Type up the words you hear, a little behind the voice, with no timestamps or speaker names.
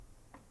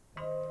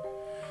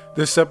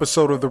This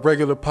episode of the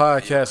regular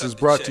podcast is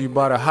brought to you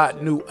by the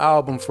hot new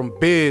album from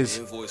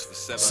B.I.Z.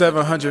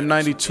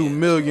 792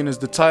 million is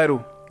the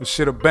title. This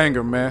shit a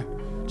banger, man.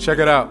 Check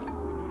it out.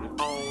 I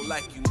don't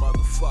like you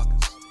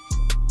motherfuckers.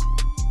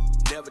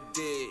 Never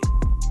did.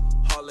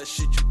 All that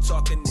shit you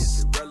talking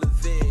is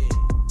irrelevant.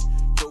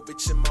 Yo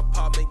bitch in my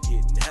apartment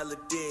getting hella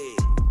dead.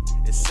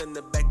 And send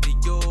her back to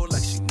you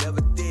like she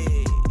never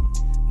did.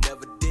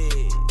 Never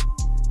did.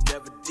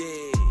 Never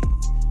did.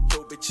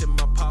 Yo bitch in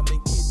my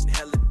apartment getting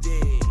hella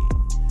dead.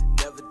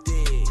 Never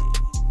did.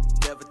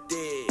 Never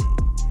did.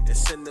 And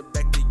send her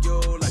back to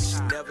you like she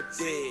never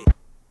did.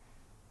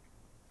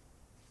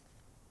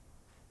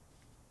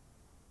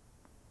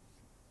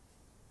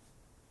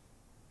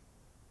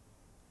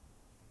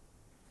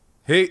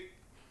 Hey,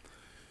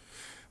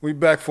 we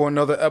back for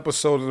another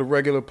episode of the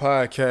regular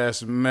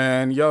podcast,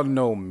 man. Y'all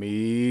know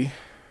me.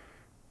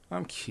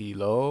 I'm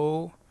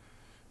Kilo.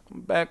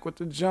 I'm back with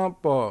the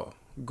jump off.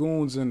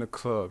 Goons in the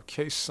club.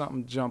 Case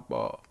something jump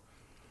off.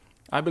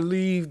 I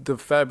believe the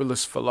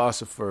fabulous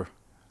philosopher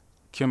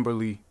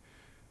Kimberly,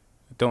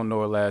 I don't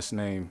know her last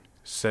name,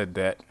 said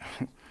that.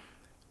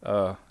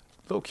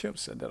 Lil Kim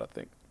said that, I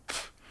think.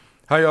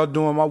 How y'all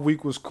doing? My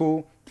week was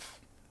cool.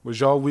 Was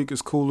y'all week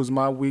as cool as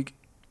my week?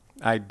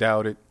 I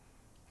doubt it,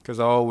 because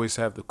I always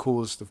have the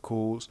coolest of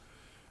cools.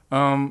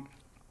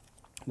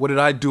 What did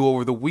I do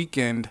over the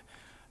weekend?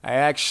 I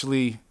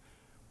actually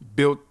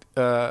built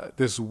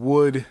this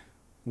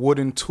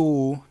wooden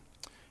tool.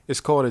 It's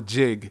called a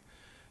jig.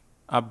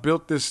 I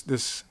built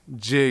this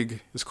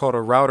jig. It's called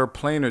a router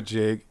planer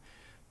jig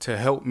to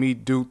help me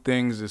do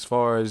things as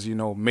far as,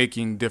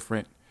 making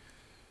different.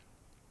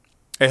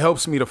 It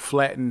helps me to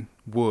flatten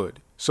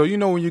wood. So,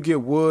 when you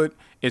get wood,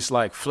 it's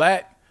like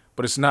flat,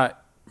 but it's not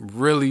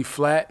really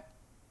flat.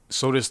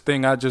 So this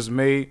thing I just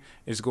made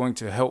is going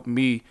to help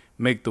me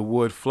make the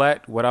wood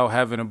flat without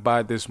having to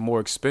buy this more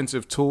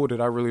expensive tool that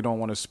I really don't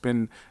want to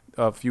spend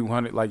a few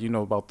hundred,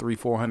 about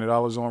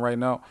 $300-400 on right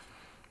now.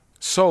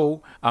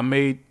 So I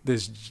made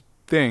this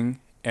thing,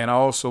 and I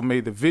also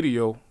made the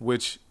video,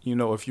 which,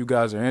 if you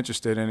guys are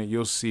interested in it,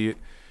 you'll see it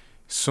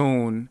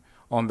soon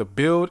on the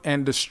Build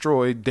and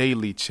Destroy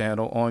Daily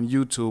channel on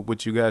YouTube,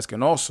 which you guys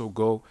can also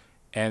go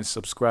and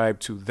subscribe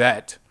to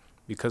that.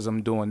 Because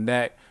I'm doing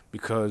that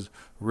because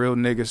real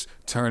niggas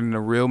turn into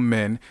real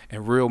men,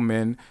 and real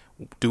men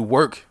do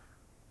work.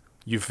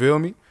 You feel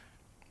me?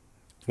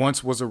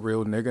 Once was a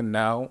real nigga,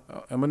 now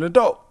I'm an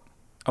adult.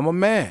 I'm a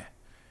man.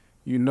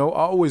 I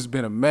always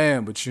been a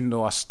man, but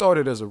I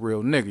started as a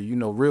real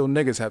nigga. Real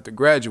niggas have to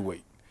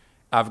graduate.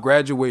 I've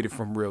graduated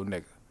from real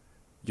nigga.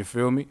 You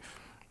feel me?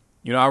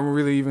 I don't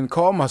really even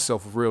call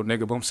myself a real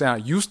nigga, but I'm saying I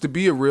used to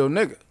be a real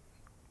nigga.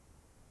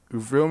 You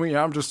feel me?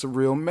 I'm just a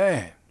real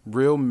man.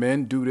 Real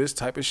men do this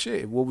type of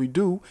shit. What we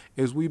do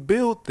is we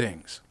build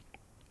things.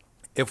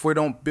 If we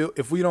don't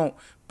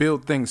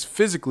build things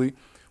physically,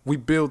 we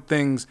build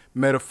things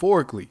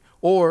metaphorically,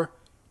 or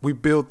we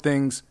build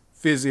things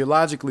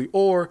physiologically,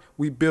 or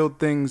we build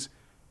things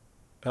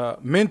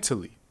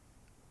mentally.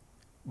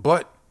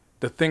 But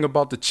the thing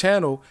about the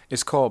channel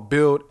is called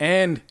Build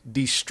and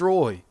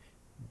Destroy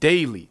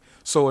Daily.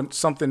 So it's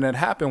something that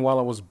happened while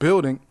I was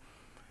building.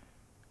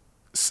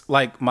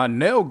 Like my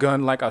nail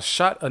gun, I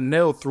shot a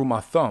nail through my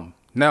thumb.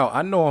 Now,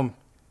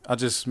 I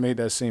just made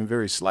that seem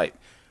very slight.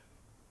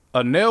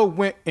 A nail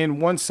went in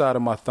one side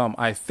of my thumb,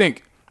 I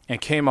think,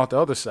 and came out the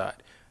other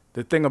side.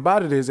 The thing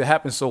about it is it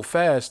happened so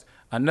fast,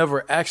 I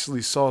never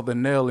actually saw the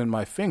nail in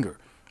my finger.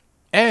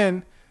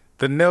 And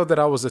the nail that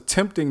I was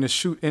attempting to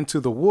shoot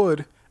into the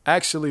wood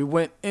actually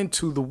went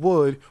into the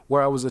wood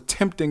where I was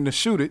attempting to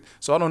shoot it.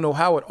 So I don't know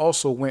how it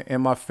also went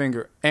in my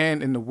finger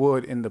and in the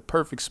wood in the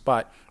perfect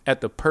spot at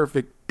the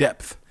perfect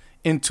depth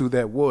into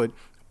that wood.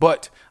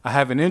 But I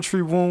have an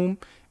entry wound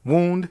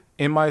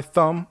in my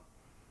thumb,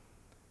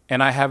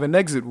 and I have an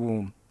exit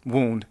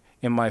wound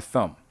in my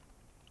thumb.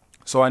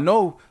 So I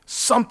know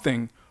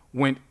something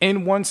went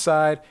in one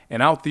side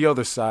and out the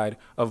other side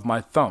of my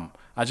thumb.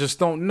 I just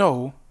don't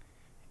know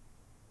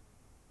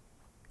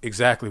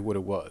exactly what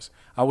it was.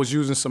 I was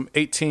using some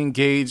 18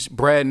 gauge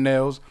brad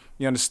nails.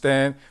 You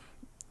understand?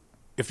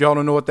 If y'all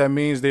don't know what that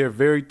means, they are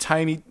very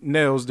tiny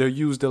nails. They're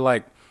used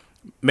to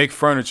make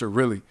furniture,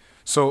 really.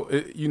 So,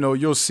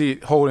 you'll see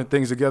it holding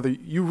things together.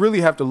 You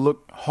really have to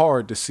look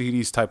hard to see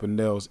these type of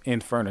nails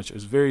in furniture.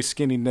 It's very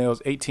skinny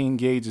nails. 18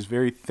 gauge is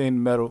very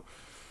thin metal.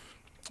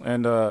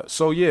 And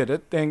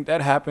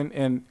that happened,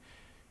 and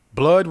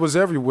blood was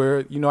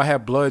everywhere. I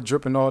had blood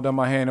dripping all down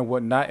my hand and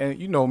whatnot.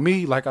 And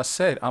me, like I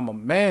said, I'm a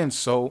man,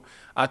 so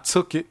I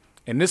took it.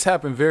 And this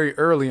happened very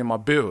early in my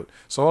build.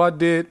 So all I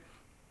did,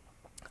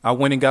 I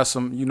went and got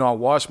some, I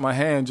washed my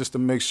hand just to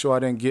make sure I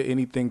didn't get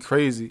anything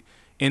crazy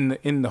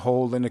in the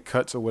hole, in the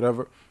cuts or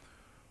whatever.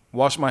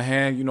 Washed my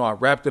hand, I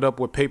wrapped it up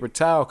with paper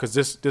towel because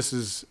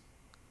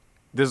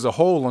there's a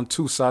hole on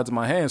two sides of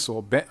my hand,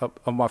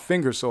 of my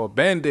finger, so a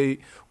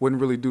Band-Aid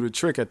wouldn't really do the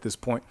trick at this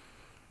point.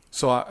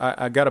 So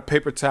I got a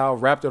paper towel,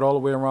 wrapped it all the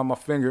way around my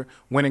finger,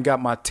 went and got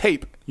my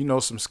tape,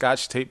 some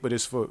Scotch tape, but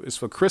it's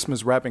for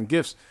Christmas wrapping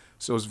gifts.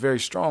 So it's very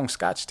strong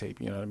Scotch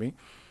tape, you know what I mean?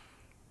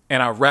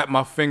 And I wrapped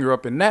my finger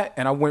up in that,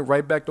 and I went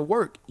right back to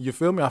work. You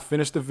feel me? I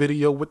finished the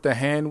video with the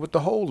hand with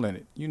the hole in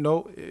it. You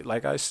know,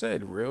 like I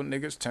said, real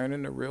niggas turn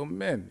into real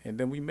men, and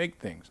then we make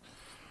things.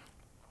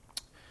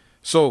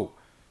 So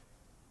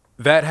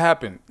that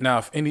happened. Now,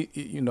 if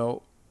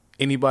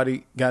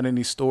anybody got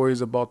any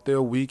stories about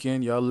their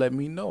weekend, y'all let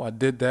me know. I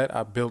did that.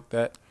 I built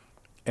that,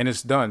 and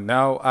it's done.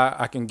 Now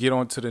I can get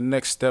on to the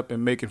next step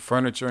in making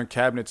furniture and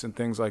cabinets and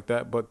things like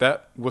that. But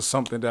that was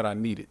something that I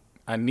needed.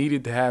 I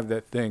needed to have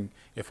that thing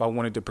if I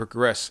wanted to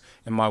progress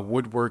in my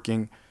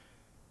woodworking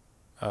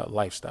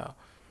lifestyle,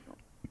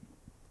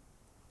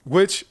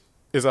 which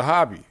is a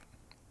hobby.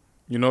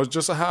 You know, it's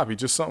just a hobby,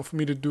 just something for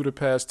me to do to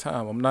pass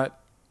time. I'm not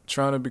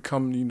trying to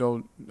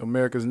become,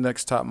 America's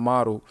Next Top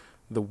Model,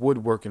 the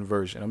woodworking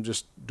version. I'm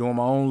just doing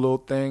my own little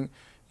thing,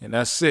 and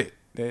that's it.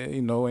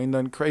 Ain't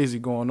nothing crazy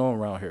going on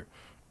around here.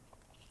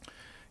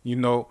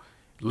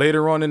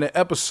 Later on in the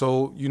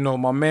episode,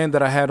 my man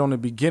that I had on the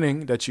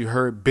beginning that you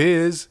heard,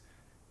 B.I.Z.,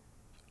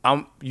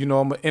 I'm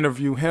gonna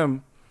interview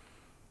him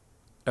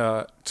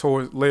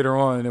towards later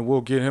on, and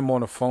we'll get him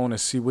on the phone and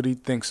see what he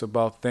thinks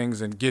about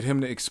things and get him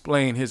to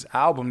explain his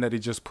album that he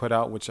just put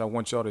out, which I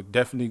want y'all to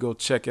definitely go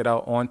check it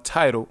out on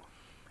Tidal.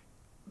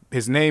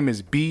 His name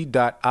is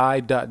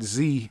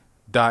B.I.Z.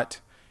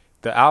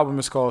 The album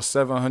is called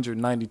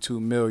 792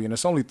 Million.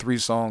 It's only 3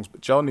 songs,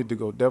 but y'all need to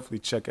go definitely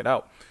check it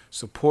out.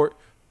 Support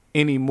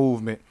any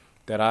movement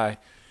that I,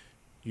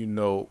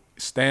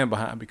 stand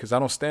behind, because I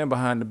don't stand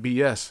behind the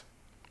BS.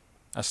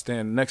 I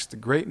stand next to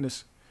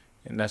greatness,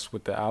 and that's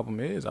what the album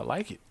is. I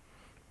like it.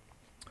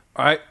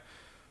 All right.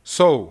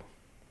 So,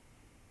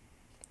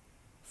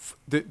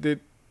 I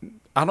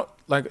don't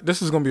like,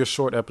 this is going to be a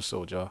short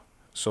episode, y'all.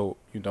 So,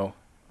 you ain't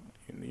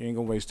going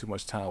to waste too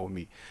much time with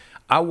me.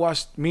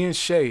 Me and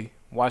Shay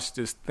watched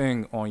this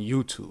thing on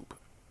YouTube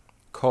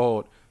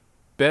called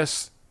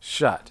Best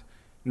Shot.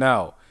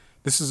 Now,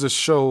 this is a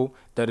show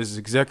that is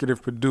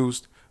executive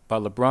produced by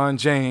LeBron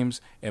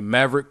James and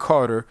Maverick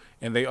Carter,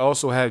 and they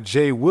also have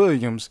Jay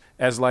Williams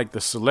as like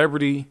the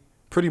celebrity,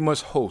 pretty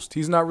much host.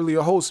 He's not really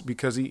a host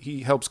because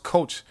he helps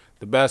coach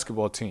the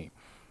basketball team.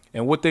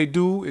 And what they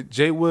do,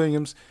 Jay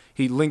Williams,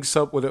 he links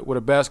up with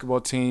a basketball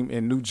team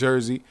in New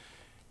Jersey.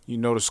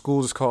 The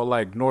school is called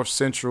like North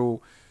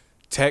Central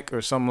Tech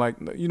or something like,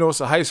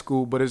 it's a high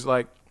school, but it's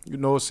like,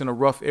 it's in a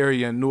rough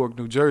area in Newark,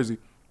 New Jersey.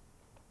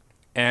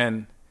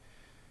 And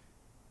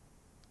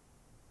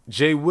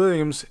Jay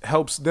Williams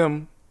helps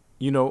them.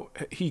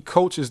 He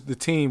coaches the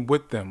team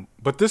with them.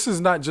 But this is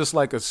not just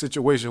like a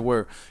situation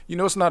where,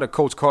 it's not a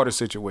Coach Carter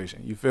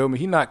situation. You feel me?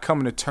 He's not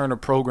coming to turn a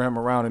program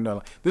around.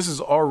 This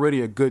is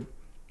already a good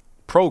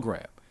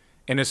program.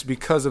 And it's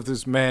because of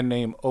this man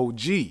named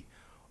OG.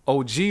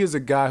 OG is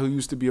a guy who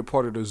used to be a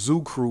part of the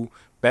Zoo Crew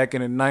back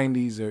in the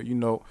 90s.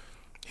 Or,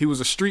 he was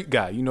a street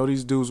guy.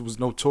 These dudes was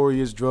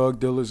notorious drug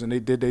dealers, and they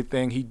did their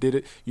thing. He did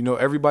it.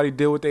 Everybody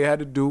did what they had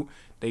to do.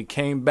 They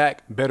came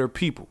back better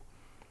people.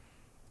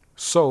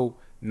 So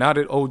now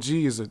that OG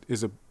is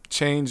a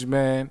changed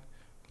man,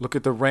 look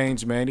at the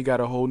range, man. He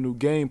got a whole new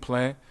game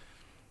plan.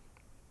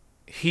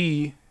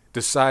 He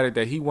decided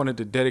that he wanted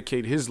to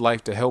dedicate his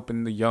life to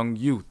helping the young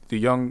youth, the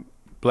young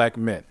black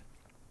men.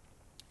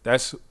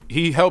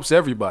 He helps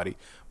everybody,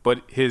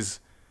 but his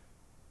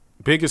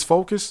biggest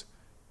focus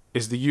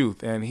is the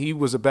youth. And he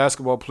was a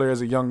basketball player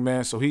as a young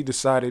man, so he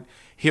decided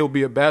he'll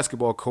be a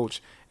basketball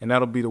coach, and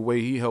that'll be the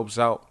way he helps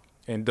out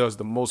and does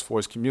the most for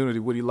his community.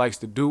 What he likes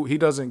to do, he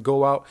doesn't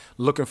go out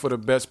looking for the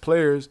best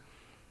players.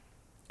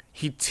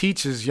 He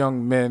teaches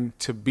young men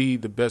to be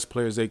the best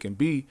players they can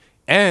be.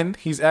 And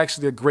he's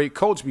actually a great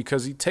coach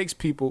because he takes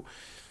people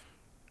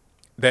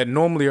that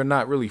normally are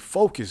not really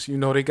focused.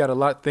 They got a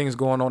lot of things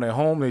going on at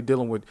home. They're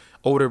dealing with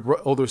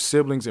older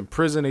siblings in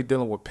prison. They're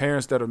dealing with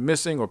parents that are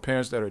missing or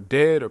parents that are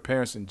dead or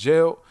parents in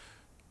jail,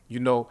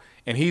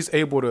 and he's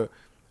able to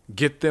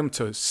get them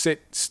to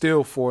sit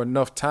still for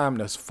enough time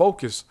that's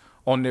focused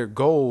on their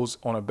goals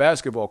on a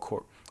basketball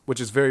court, which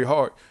is very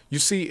hard. You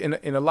see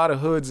in a lot of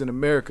hoods in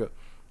America,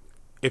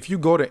 if you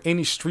go to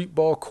any street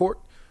ball court,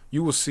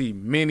 you will see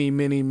many,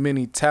 many,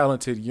 many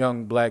talented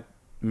young black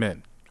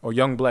men or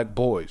young black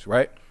boys,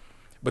 right?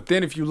 But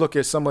then if you look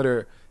at some of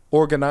their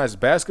organized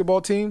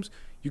basketball teams,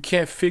 you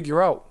can't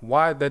figure out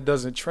why that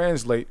doesn't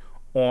translate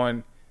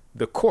on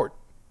the court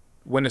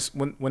when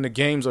the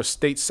games are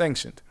state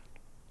sanctioned.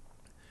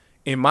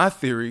 In my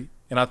theory,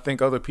 and I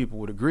think other people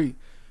would agree,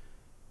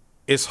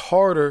 it's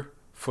harder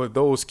for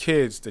those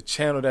kids to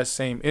channel that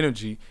same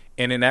energy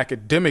in an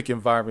academic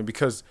environment,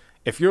 because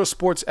if you're a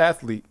sports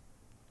athlete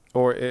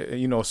or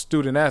a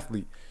student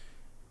athlete,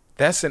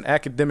 that's an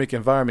academic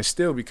environment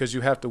still, because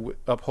you have to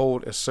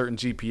uphold a certain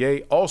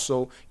GPA.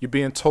 Also, you're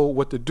being told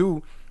what to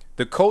do.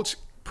 The coach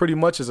pretty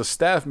much is a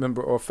staff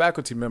member or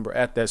faculty member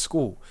at that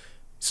school.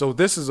 So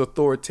this is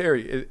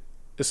authoritarian.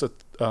 This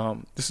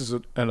is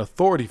an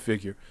authority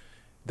figure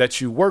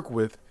that you work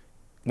with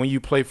when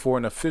you play for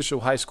an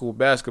official high school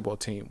basketball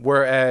team.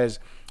 Whereas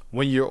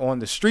when you're on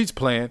the streets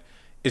playing,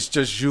 it's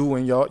just you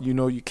and y'all,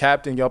 you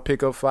captain, y'all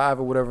pick up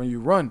 5 or whatever and you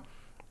run.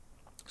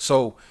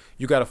 So,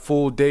 You got a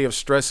full day of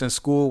stress in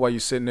school while you're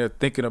sitting there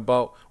thinking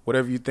about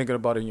whatever you're thinking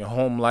about in your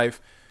home life.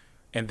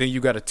 And then you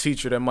got a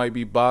teacher that might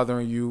be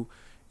bothering you,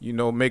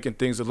 making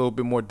things a little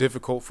bit more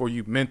difficult for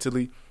you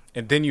mentally.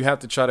 And then you have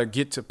to try to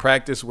get to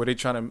practice where they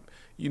trying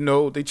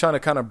to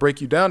kind of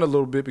break you down a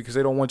little bit because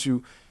they don't want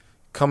you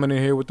coming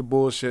in here with the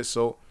bullshit.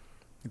 So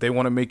they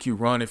want to make you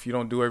run if you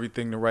don't do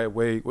everything the right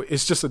way.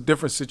 It's just a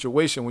different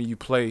situation when you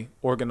play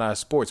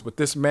organized sports. But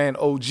this man,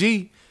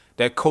 OG,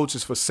 that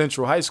coaches for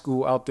Central High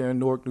School out there in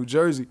Newark, New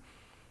Jersey,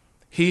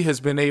 he has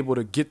been able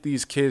to get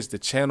these kids to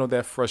channel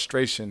that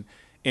frustration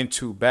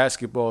into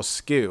basketball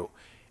skill.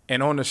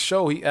 And on the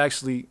show, he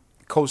actually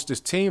coached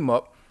his team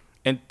up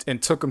and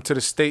took them to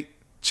the state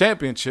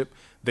championship.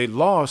 They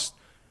lost,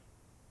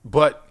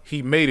 but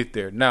he made it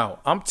there. Now,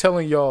 I'm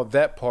telling y'all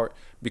that part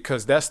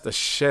because that's the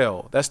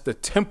shell. That's the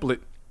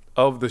template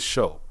of the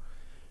show.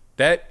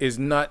 That is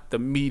not the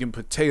meat and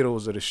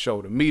potatoes of the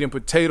show. The meat and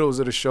potatoes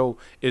of the show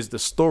is the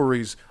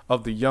stories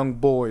of the young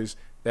boys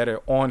that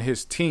are on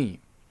his team.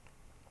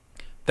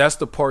 That's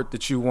the part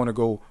that you want to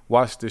go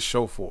watch this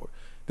show for.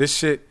 This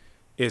shit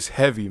is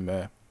heavy,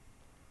 man.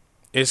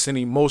 It's an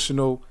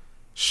emotional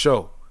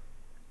show.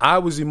 I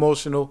was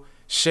emotional.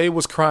 Shay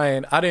was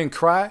crying. I didn't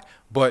cry,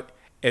 but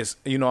as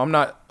you know, I'm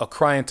not a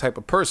crying type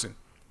of person.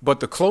 But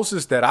the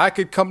closest that I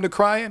could come to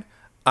crying,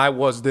 I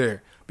was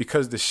there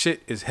because the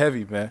shit is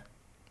heavy, man.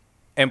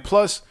 And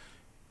plus,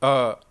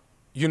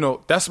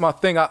 that's my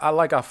thing.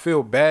 I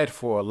feel bad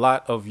for a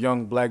lot of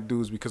young black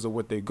dudes because of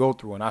what they go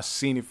through. And I've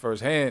seen it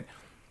firsthand.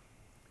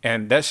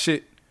 And that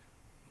shit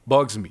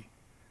bugs me.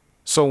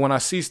 So when I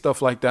see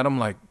stuff like that, I'm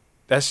like,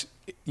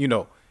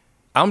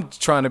 I'm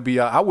trying to be,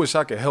 I wish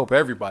I could help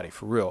everybody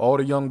for real. All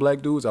the young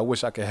black dudes, I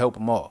wish I could help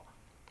them all.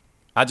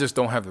 I just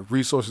don't have the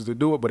resources to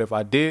do it. But if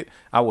I did,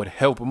 I would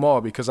help them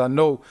all because I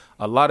know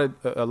a lot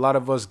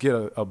of us get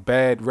a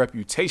bad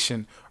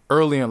reputation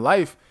early in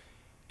life.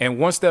 And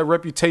once that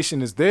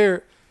reputation is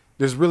there,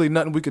 there's really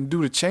nothing we can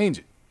do to change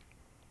it.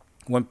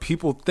 When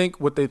people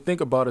think what they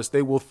think about us,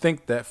 they will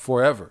think that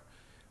forever.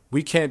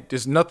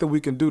 There's nothing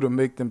we can do to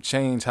make them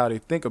change how they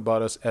think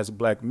about us as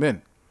black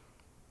men.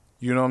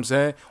 You know what I'm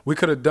saying? We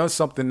could have done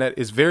something that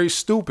is very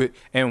stupid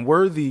and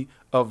worthy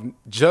of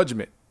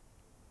judgment,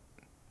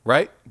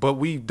 right? But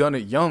we've done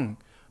it young.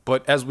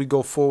 But as we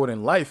go forward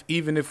in life,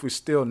 even if we're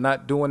still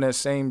not doing that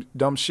same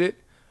dumb shit,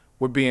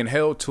 we're being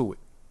held to it.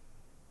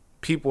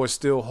 People are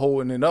still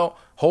holding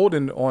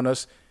on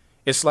us.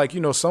 It's like,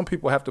 some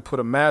people have to put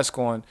a mask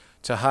on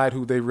to hide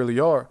who they really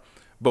are.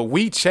 But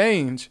we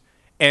change,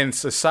 and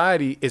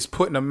society is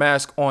putting a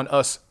mask on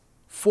us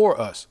for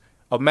us.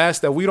 A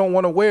mask that we don't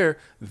want to wear,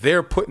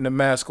 they're putting a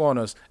mask on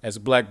us as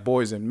black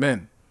boys and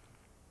men.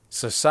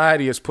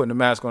 Society is putting a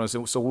mask on us.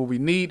 So what we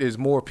need is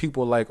more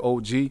people like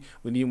OG. We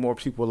need more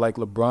people like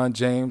LeBron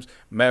James,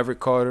 Maverick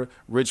Carter,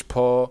 Rich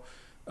Paul.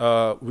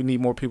 We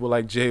need more people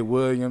like Jay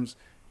Williams.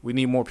 We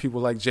need more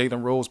people like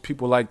Jalen Rose,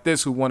 people like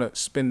this who want to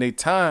spend their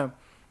time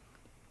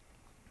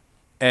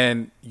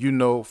and,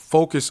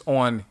 focus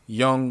on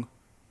young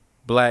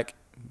black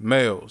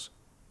males,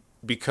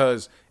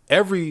 because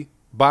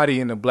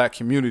everybody in the black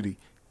community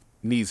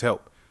needs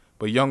help.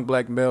 But young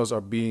black males are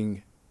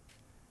being,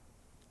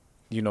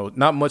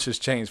 not much has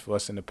changed for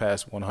us in the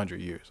past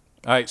 100 years.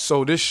 All right,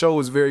 so this show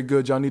is very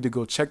good. Y'all need to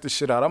go check this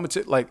shit out. I'm going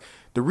to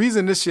the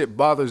reason this shit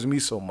bothers me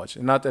so much,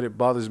 and not that it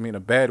bothers me in a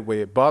bad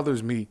way, it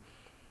bothers me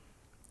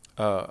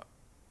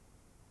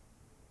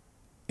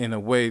in a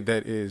way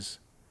that is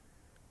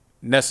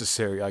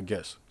necessary, I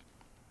guess,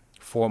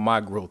 for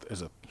my growth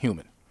as a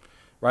human,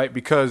 right?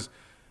 Because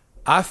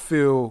I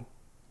feel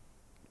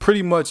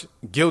pretty much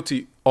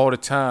guilty all the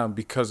time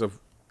because of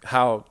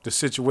how the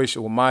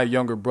situation with my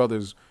younger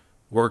brothers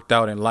worked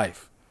out in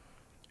life.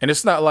 And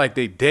it's not like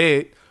they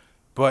dead,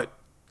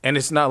 and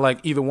it's not like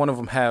either one of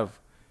them have,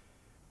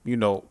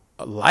 a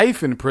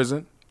life in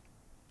prison.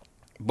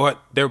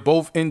 But they're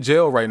both in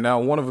jail right now.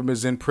 One of them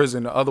is in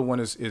prison. The other one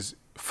is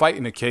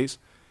fighting the case.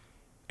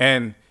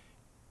 And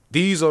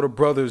these are the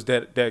brothers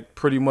that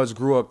pretty much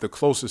grew up the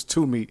closest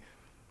to me.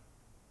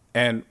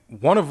 And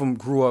one of them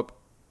grew up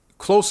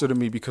closer to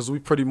me because we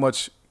pretty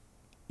much,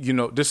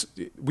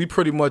 we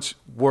pretty much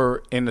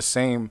were in the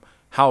same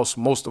house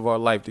most of our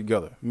life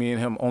together. Me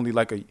and him only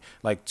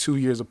like 2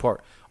 years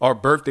apart. Our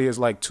birthday is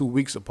like 2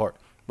 weeks apart.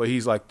 But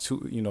he's like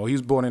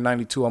he's born in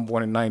 92. I'm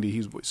born in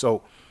 90.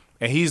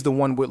 And he's the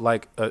one with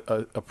like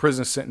a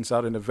prison sentence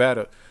out in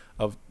Nevada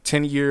of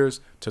 10 years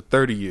to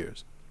 30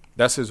 years.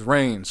 That's his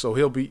range. So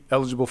he'll be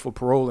eligible for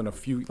parole in a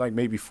few, like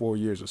maybe 4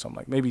 years or something,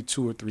 like maybe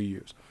 2 or 3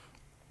 years.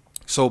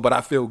 So, but I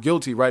feel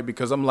guilty, right?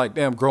 Because I'm like,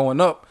 damn, growing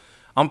up,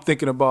 I'm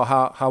thinking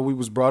about how we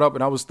was brought up.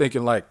 And I was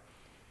thinking like,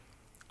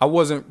 I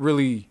didn't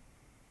really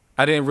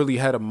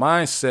had a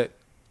mindset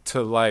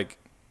to like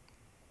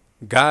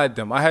guide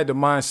them. I had the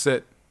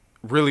mindset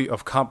really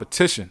of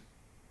competition.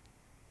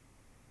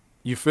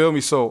 You feel me?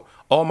 So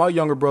all my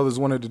younger brothers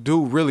wanted to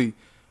do really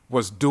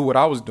was do what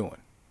I was doing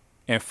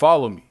and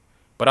follow me.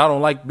 But I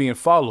don't like being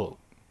followed.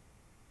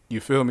 You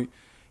feel me?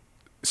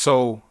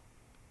 So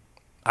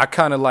I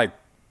kind of like,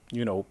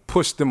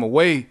 pushed them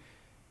away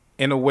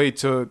in a way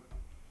to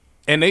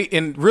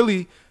And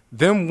really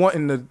them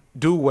wanting to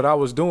do what I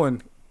was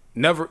doing,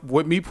 never,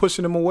 with me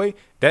pushing them away,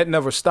 that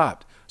never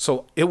stopped.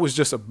 So it was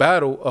just a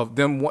battle of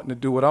them wanting to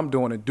do what I'm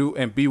doing and do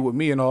and be with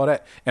me and all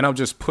that. And I'm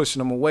just pushing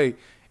them away.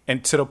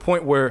 And to the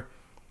point where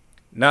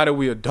now that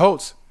we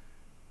adults,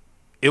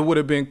 it would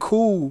have been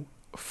cool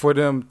for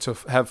them to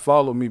have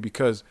followed me,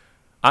 because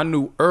I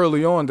knew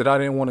early on that I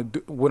didn't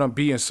want to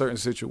be in certain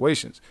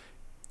situations.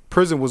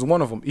 Prison was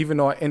one of them. Even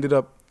though I ended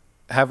up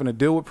having to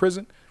deal with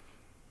prison,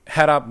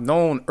 had I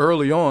known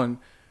early on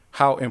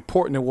how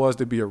important it was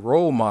to be a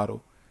role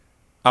model,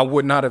 I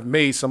would not have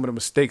made some of the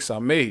mistakes I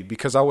made,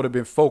 because I would have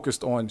been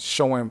focused on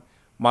showing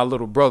my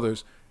little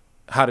brothers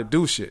how to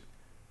do shit.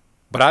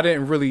 But I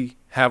didn't really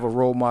have a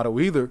role model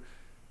either,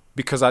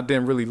 because I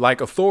didn't really like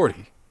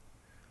authority.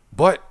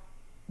 But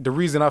the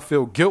reason I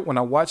feel guilt when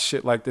I watch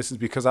shit like this is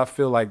because I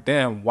feel like,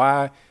 damn,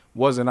 why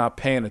wasn't I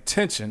paying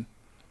attention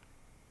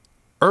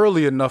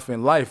early enough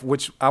in life,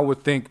 which I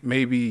would think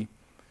maybe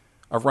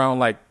around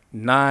like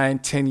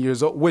 9-10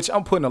 years old, which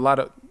I'm putting a lot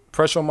of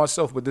pressure on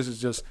myself, but this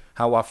is just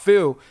how I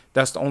feel.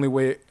 That's the only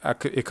way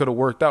it could have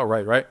worked out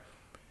right?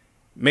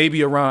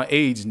 Maybe around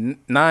age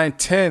 9,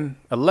 10,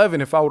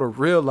 11, if I would have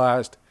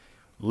realized,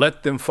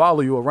 let them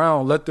follow you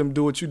around, let them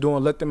do what you're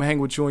doing, let them hang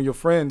with you and your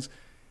friends,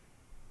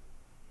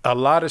 a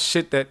lot of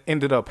shit that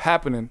ended up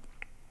happening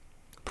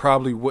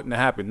probably wouldn't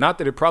have happened. Not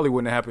that it probably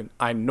wouldn't have happened.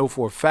 I know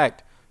for a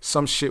fact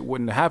some shit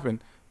wouldn't have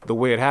happened the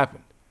way it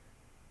happened,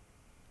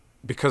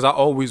 because I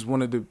always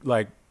wanted to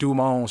like do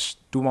my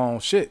own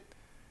shit.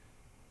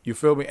 You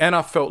feel me? And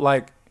I felt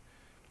like,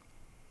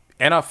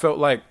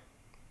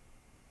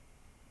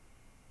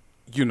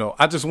 you know,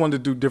 I just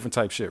wanted to do different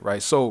type shit,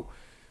 right? So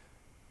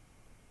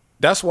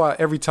that's why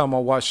every time I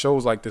watch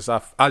shows like this,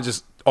 I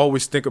just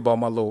always think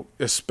about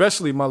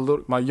especially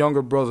my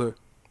younger brother.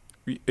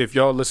 If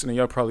y'all listening,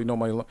 y'all probably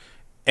know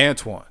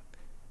Antoine.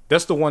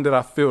 That's the one that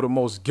I feel the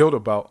most guilt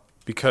about,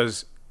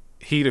 because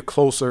he the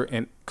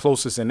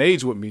closest in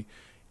age with me,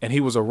 and he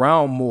was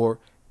around more,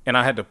 and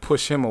I had to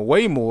push him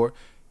away more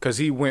because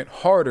he went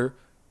harder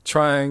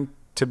trying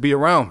to be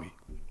around me.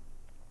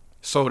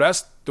 So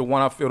that's the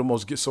one I feel the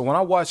most guilt. So when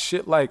I watch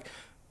shit like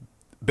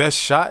Best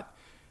Shot,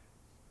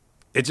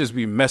 it just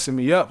be messing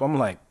me up. I'm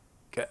like,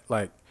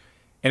 and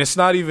it's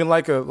not even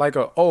like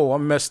a oh,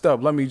 I'm messed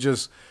up, let me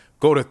just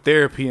go to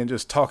therapy and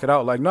just talk it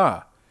out. Like,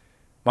 nah,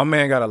 my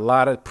man got a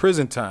lot of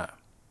prison time.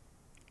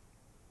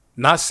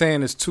 Not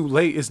saying it's too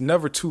late. It's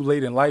never too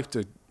late in life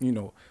to, you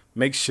know,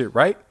 make shit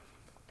right.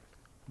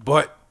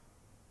 But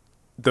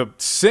the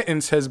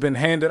sentence has been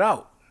handed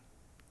out.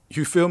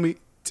 You feel me?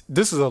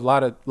 This is a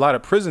lot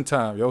of prison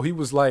time, yo. He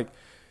was like,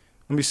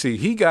 let me see.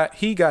 He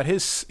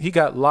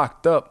got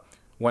locked up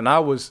when I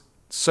was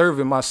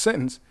serving my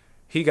sentence.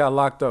 He got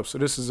locked up. So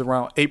this is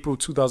around April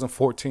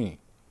 2014.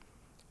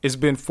 It's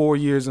been 4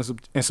 years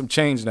and some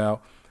change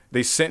now.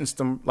 They sentenced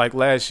him like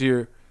last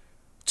year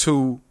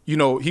to, you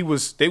know,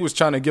 they was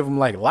trying to give him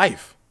like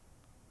life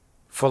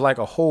for like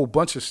a whole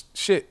bunch of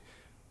shit.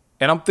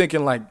 And I'm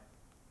thinking like,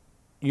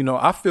 you know,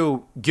 I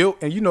feel guilt,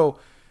 and you know,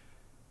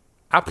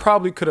 I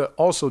probably could have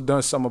also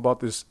done something about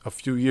this a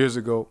few years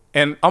ago.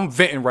 And I'm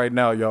venting right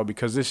now, y'all,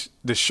 because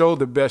the show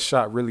The Best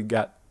Shot really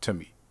got to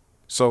me.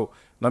 So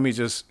let me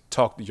just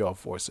talk to y'all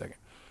for a second.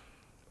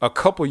 A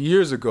couple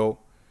years ago,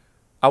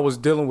 I was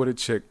dealing with a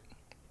chick,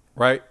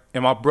 right?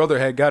 And my brother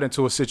had got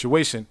into a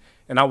situation,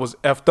 and I was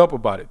effed up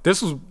about it.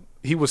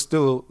 He was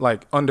still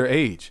like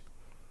underage,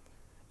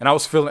 and I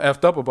was feeling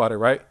effed up about it,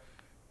 right?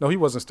 No, he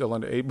wasn't still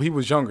underage, but he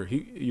was younger.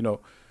 You know,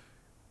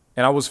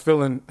 and I was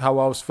feeling how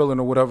I was feeling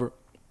or whatever,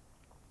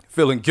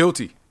 feeling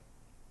guilty.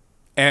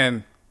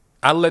 And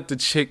I let the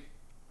chick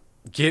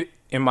get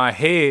in my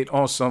head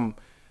on some,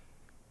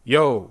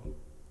 yo,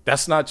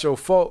 that's not your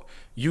fault.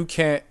 You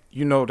can't,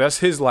 you know, that's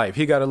his life.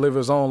 He got to live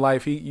his own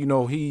life.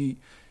 He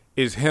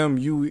is him.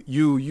 You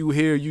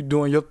here, you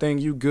doing your thing.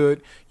 You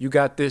good. You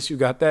got this, you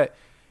got that.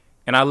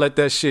 And I let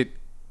that shit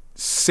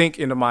sink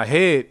into my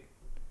head.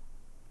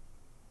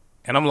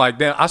 And I'm like,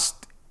 damn,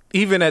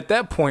 even at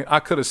that point, I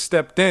could have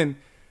stepped in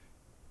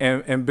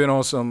and been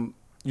on some,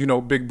 you know,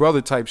 big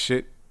brother type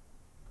shit.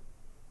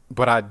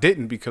 But I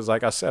didn't, because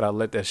like I said, I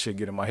let that shit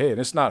get in my head.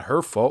 It's not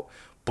her fault,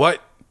 but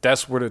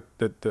that's where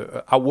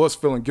I was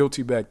feeling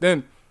guilty back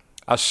then.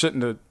 I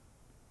shouldn't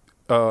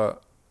have,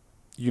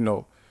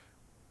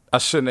 I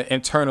shouldn't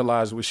have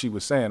internalized what she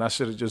was saying. I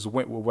should have just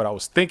went with what I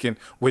was thinking,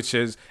 which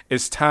is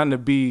it's time to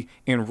be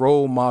in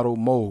role model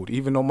mode.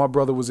 Even though my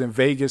brother was in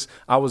Vegas,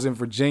 I was in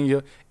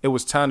Virginia, it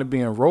was time to be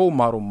in role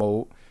model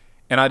mode,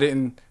 and I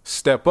didn't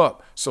step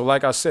up. So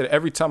like I said,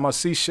 every time I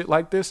see shit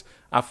like this,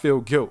 I feel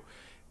guilt.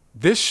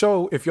 This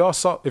show, if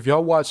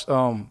y'all watch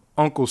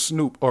Uncle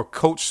Snoop or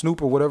Coach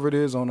Snoop or whatever it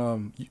is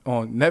on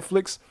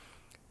Netflix,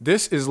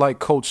 this is like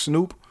Coach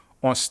Snoop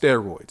on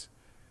steroids.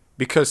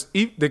 Because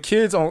the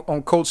kids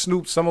on Coach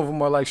Snoop, some of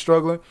them are like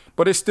struggling,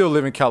 but they still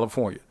live in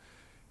California.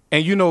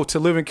 And you know, to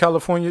live in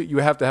California, you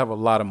have to have a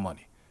lot of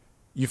money.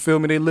 You feel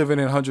me? They living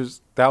in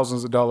hundreds,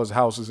 thousands of dollars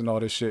houses and all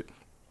this shit.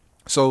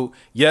 So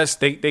yes,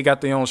 they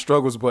got their own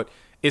struggles, but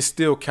it's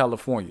still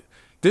California.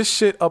 This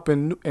shit up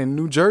in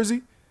New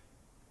Jersey,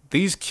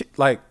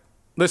 like,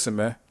 listen,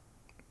 man,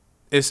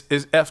 it's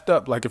effed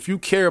up. Like, if you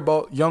care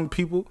about young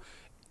people,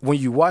 when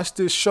you watch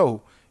this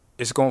show,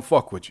 it's gonna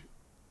fuck with you.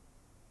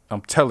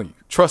 I'm telling you.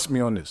 Trust me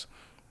on this.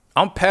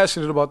 I'm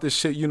passionate about this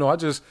shit. You know,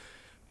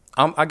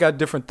 I got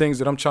different things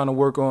that I'm trying to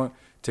work on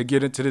to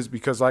get into this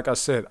because, like I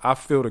said, I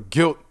feel the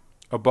guilt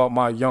about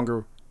my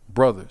younger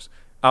brothers.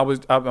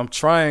 I'm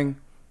trying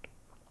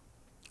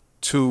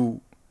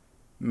to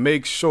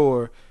make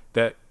sure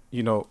that,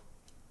 you know,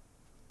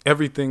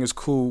 everything is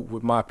cool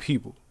with my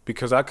people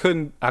because I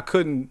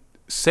couldn't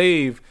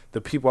save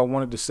the people I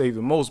wanted to save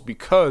the most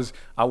because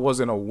I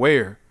wasn't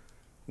aware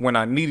when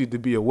I needed to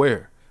be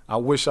aware. I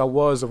wish I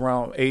was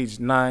around age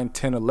 9,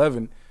 10,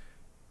 11,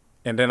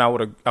 and then I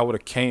would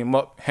have came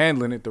up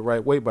handling it the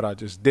right way, but I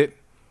just didn't.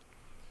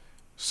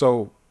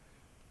 So,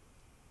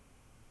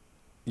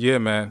 yeah,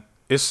 man,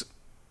 it's,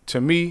 to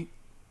me,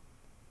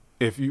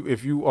 if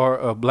you are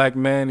a black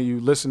man and you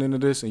listening to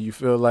this and you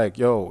feel like,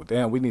 yo,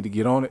 damn, we need to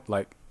get on it,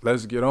 like,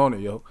 let's get on it,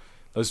 yo.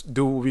 Let's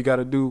do what we got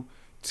to do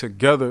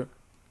together.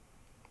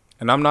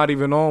 And I'm not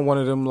even on one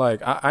of them,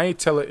 like, I ain't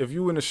telling, if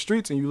you in the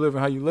streets and you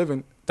living how you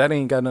living, that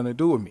ain't got nothing to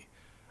do with me.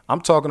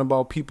 I'm talking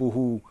about people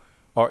who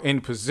are in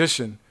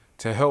position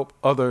to help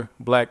other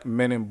black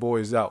men and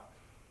boys out.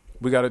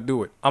 We got to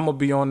do it. I'm going to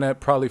be on that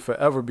probably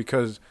forever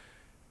because,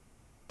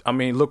 I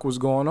mean, look what's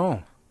going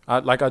on.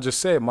 Like I just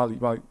said,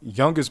 my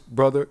youngest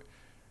brother,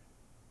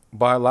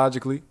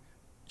 biologically,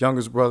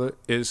 youngest brother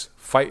is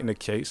fighting a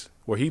case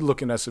where he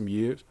looking at some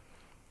years.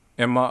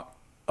 And my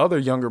other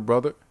younger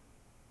brother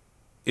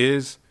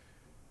is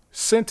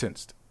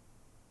sentenced.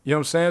 You know what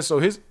I'm saying? So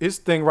his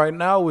thing right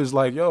now is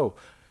like, yo,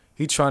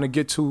 he trying to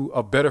get to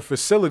a better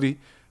facility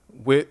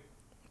with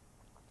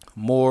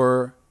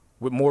more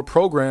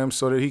programs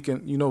so that he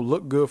can, you know,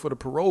 look good for the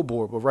parole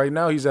board. But right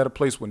now he's at a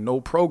place with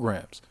no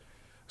programs.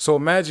 So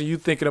imagine you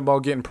thinking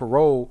about getting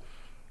parole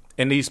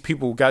and these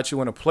people got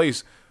you in a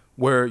place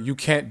where you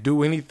can't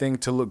do anything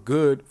to look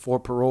good for a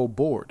parole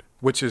board,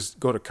 which is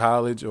go to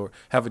college or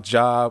have a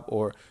job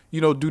or,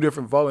 you know, do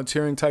different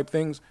volunteering type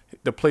things.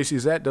 The place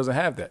he's at doesn't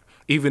have that.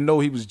 Even though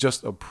he was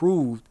just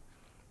approved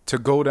to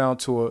go down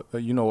to a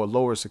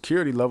lower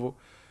security level,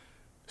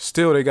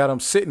 still they got him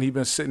sitting. He's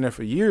been sitting there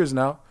for years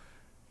now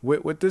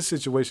with this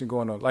situation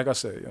going on. Like I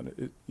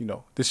said, you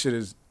know, this shit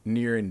is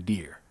near and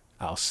dear.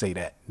 I'll say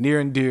that. Near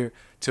and dear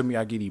to me.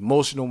 I get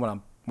emotional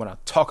when I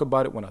talk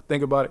about it, when I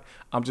think about it.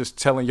 I'm just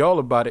telling y'all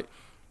about it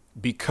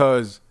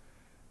because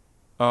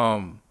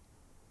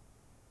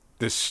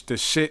this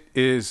shit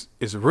is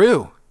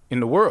real in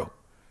the world.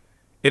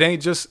 It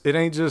ain't just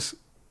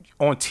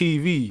on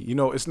TV. You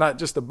know, it's not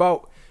just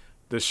about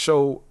the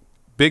show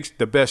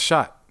The Best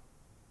Shot.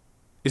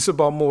 It's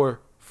about more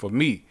for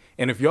me.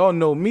 And if y'all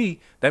know me,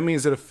 that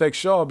means it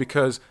affects y'all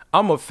because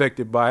I'm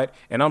affected by it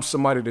and I'm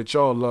somebody that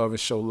y'all love and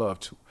show love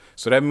to.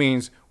 So that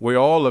means we're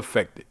all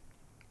affected.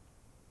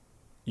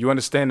 You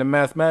understand the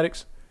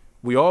mathematics?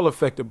 We all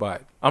affected by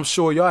it. I'm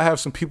sure y'all have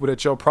some people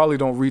that y'all probably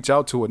don't reach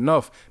out to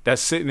enough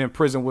that's sitting in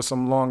prison with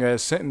some long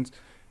ass sentence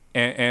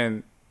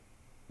and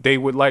they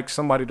would like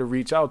somebody to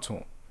reach out to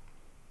them.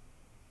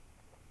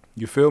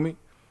 You feel me?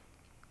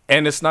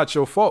 And it's not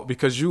your fault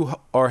because you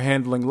are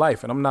handling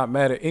life. And I'm not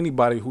mad at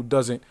anybody who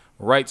doesn't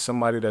write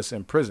somebody that's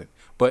in prison.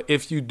 But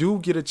if you do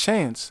get a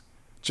chance,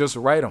 just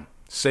write them.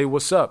 Say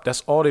what's up.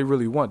 That's all they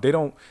really want. They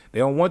don't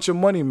want your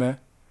money, man.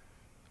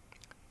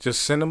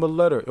 Just send them a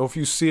letter. Or if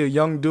you see a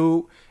young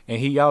dude and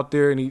he out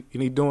there and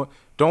he doing,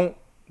 don't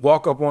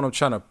walk up on him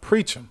trying to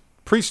preach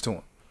to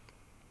him.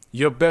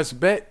 Your best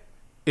bet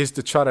is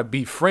to try to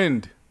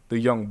befriend the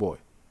young boy.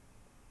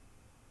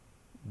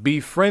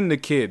 Befriend the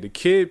kid. The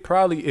kid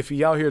probably, if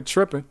he out here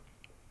tripping,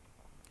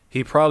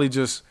 he probably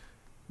just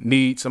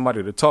needs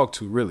somebody to talk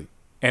to, really.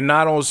 And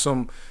not on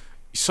some,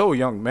 so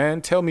young, man,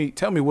 tell me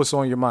what's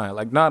on your mind.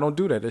 Like, nah, don't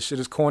do that. That shit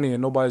is corny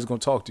and nobody's going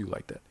to talk to you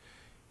like that.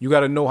 You got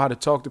to know how to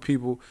talk to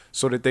people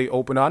so that they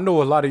open. I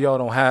know a lot of y'all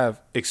don't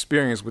have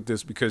experience with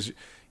this because,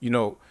 you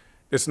know,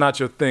 it's not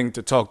your thing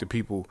to talk to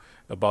people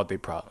about their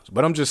problems.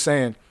 But I'm just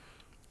saying,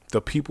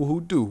 the people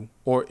who do,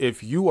 or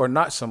if you are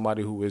not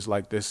somebody who is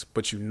like this,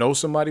 but you know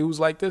somebody who's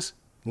like this,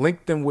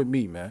 link them with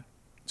me, man,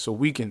 so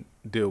we can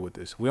deal with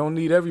this. We don't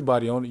need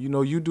everybody on it. You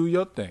know, you do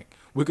your thing.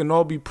 We can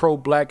all be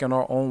pro-black in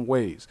our own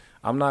ways.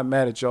 I'm not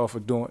mad at y'all for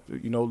doing,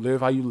 you know,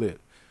 live how you live.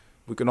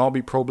 We can all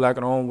be pro-black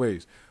in our own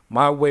ways.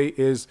 My way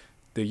is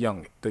the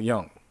young.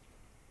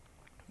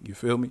 You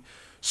feel me?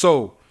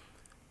 So,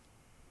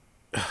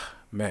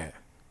 man,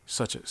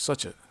 such a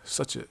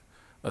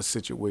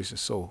situation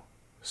so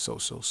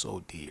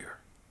dear.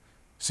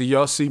 See,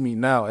 y'all see me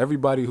now.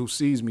 Everybody who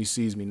sees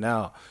me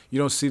now. You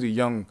don't see the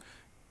young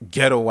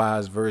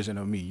ghettoized version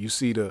of me. You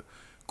see the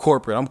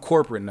corporate. I'm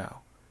corporate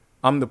now.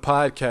 I'm the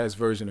podcast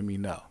version of me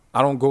now.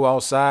 I don't go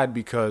outside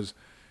because,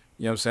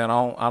 you know what I'm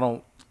saying, I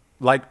don't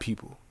like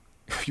people.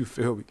 You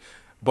feel me?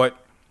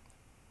 But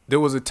there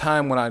was a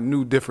time when I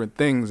knew different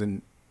things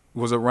and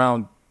was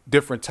around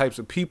different types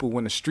of people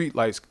when the street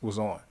lights was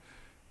on.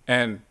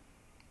 And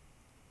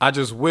I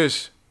just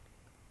wish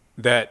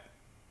that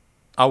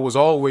I was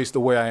always the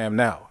way I am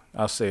now.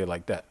 I'll say it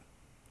like that.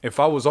 If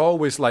I was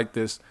always like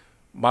this,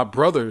 my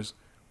brothers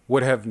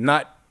would have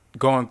not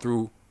gone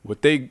through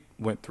what they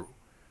went through.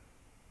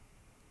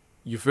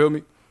 You feel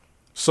me?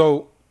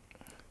 So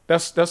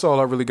that's all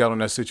I really got on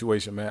that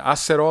situation, man. I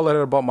said all of that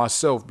about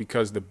myself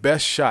because the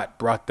best shot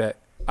brought that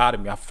out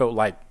of me. I felt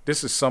like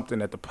this is something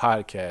that the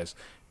podcast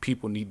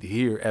people need to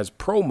hear as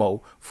promo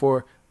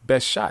for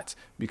best shots,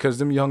 because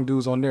them young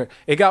dudes on there,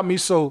 it got me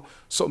so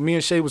me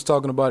and Shay was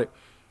talking about it.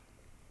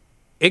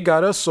 It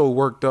got us so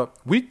worked up.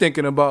 We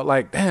thinking about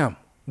like, damn,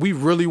 we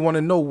really want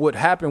to know what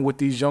happened with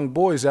these young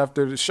boys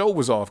after the show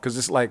was off, because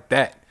it's like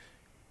that.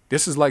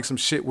 This is like some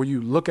shit where you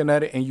looking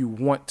at it and you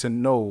want to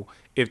know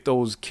if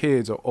those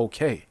kids are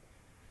okay.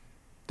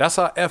 That's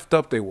how effed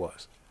up they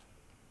was.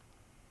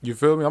 You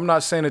feel me? I'm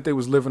not saying that they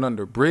was living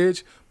under a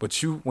bridge, but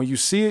when you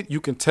see it,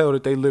 you can tell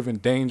that they live in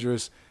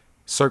dangerous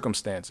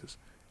circumstances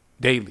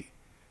daily.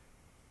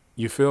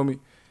 You feel me?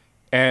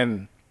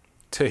 And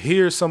to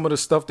hear some of the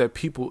stuff that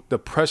the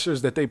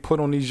pressures that they put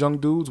on these young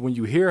dudes, when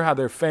you hear how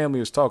their family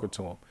is talking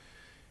to them,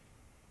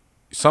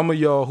 some of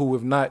y'all who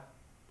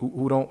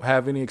don't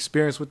have any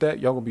experience with that,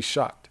 y'all gonna be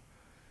shocked.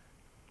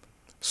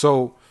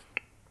 So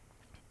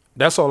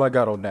that's all I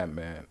got on that,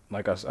 man.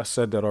 Like I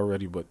said that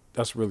already, but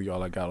that's really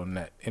all I got on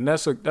that. And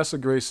that's a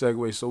great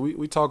segue. So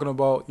we talking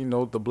about,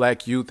 the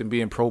black youth and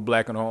being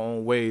pro-black in our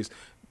own ways.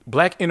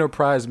 Black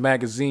Enterprise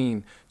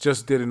magazine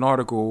just did an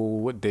article.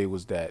 What day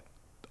was that?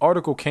 The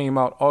article came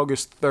out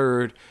August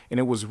 3rd, and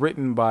it was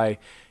written by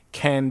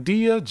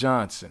Candia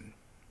Johnson.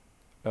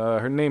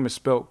 Her name is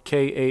spelled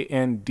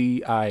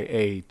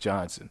Kandia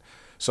Johnson.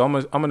 So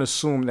I'm gonna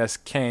assume that's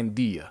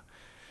Candia.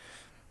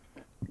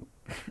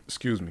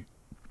 Excuse me.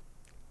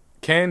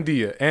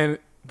 Candia. And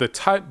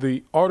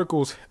the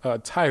article's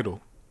title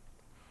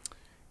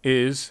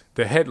is,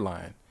 the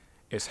headline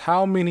is,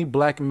 how many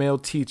black male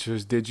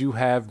teachers did you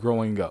have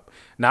growing up?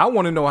 Now, I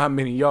want to know how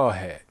many y'all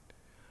had.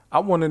 I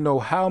want to know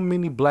how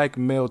many black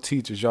male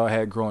teachers y'all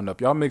had growing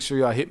up. Y'all make sure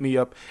y'all hit me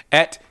up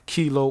at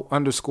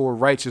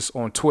Kilo_righteous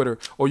on Twitter,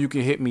 or you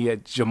can hit me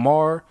at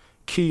Jamar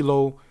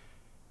Kilo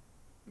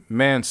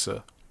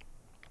Mansa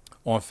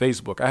on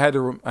Facebook. I had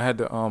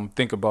to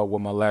think about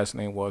what my last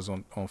name was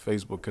on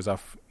Facebook, because I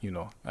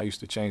used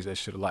to change that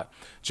shit a lot.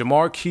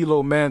 Jamar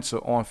Kilo Mansa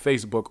on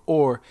Facebook,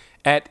 or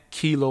at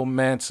Kilo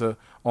Mansa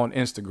on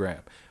Instagram.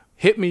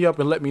 Hit me up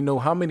and let me know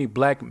how many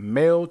black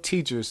male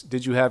teachers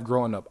did you have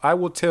growing up. I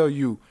will tell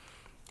you,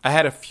 I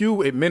had a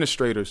few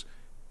administrators,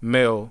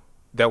 male,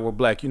 that were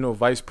black.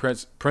 Vice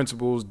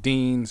principals,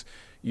 deans,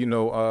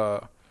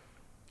 and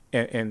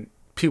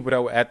people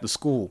that were at the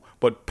school.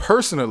 But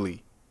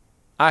personally,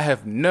 I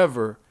have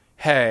never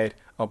had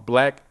a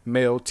black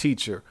male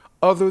teacher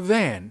other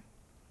than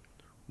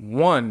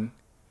one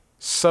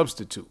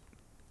substitute.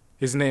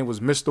 His name was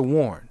Mr.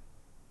 Warren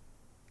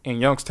in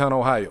Youngstown,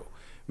 Ohio.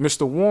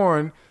 Mr.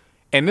 Warren,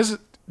 and this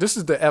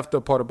is the effed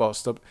up part about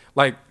stuff.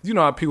 Like,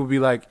 how people be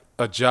like,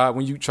 a job,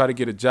 when you try to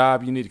get a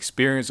job, you need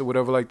experience or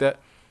whatever like that.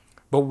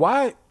 But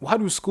why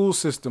do school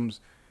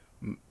systems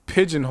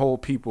pigeonhole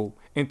people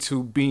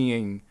into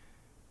being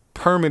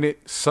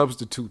permanent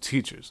substitute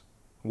teachers?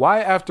 Why,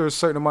 after a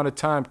certain amount of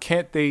time,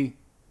 can't they,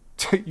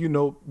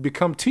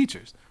 become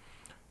teachers?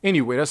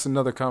 Anyway, that's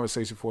another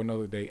conversation for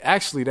another day.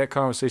 Actually, that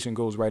conversation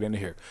goes right into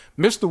here.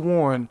 Mr.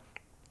 Warren,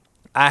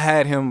 I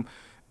had him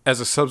as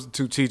a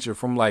substitute teacher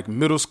from like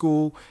middle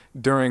school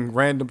during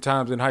random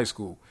times in high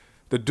school.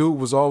 The dude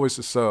was always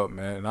a sub,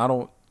 man. And I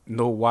don't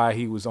know why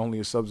he was only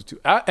a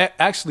substitute.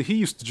 Actually, he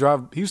used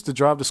to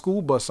drive the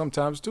school bus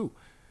sometimes too.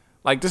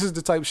 Like, this is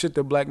the type of shit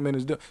that black men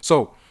is doing.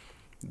 So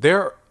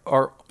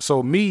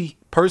me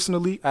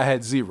personally, I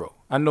had 0.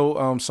 I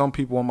know some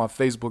people on my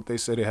Facebook, they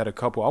said they had a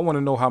couple. I want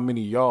to know how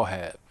many y'all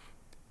had.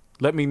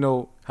 Let me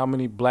know how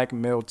many black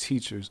male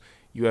teachers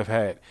you have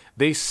had.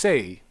 They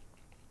say,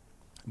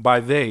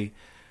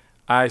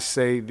 I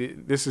say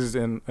this is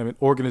an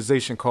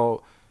organization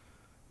called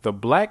the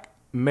Black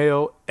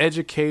Male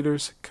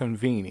Educators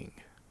Convening.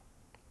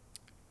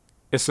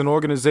 It's an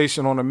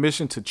organization on a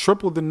mission to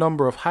triple the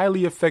number of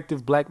highly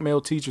effective black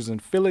male teachers in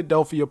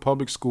Philadelphia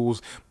public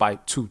schools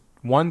to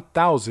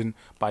 1,000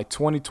 by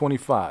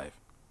 2025.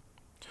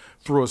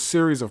 Through a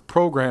series of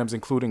programs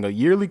including a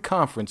yearly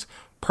conference,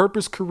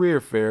 Purpose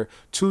Career Fair,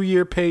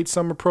 2-year paid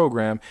summer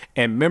program,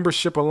 and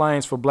Membership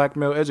Alliance for Black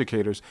Male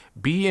Educators,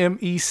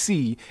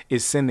 BMEC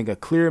is sending a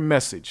clear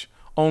message.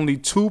 Only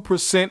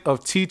 2%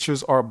 of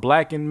teachers are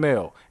black and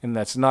male, and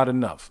that's not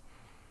enough.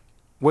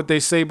 What they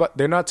say, but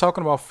they're not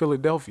talking about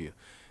Philadelphia.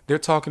 They're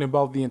talking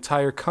about the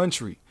entire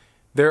country.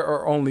 There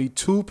are only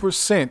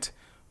 2%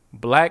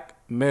 black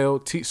male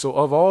teachers. So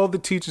of all the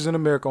teachers in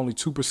America, only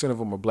 2% of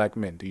them are black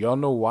men. Do y'all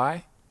know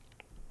why?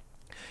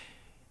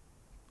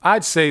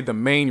 I'd say the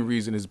main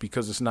reason is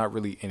because it's not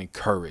really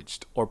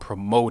encouraged or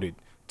promoted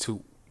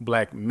to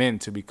black men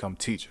to become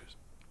teachers,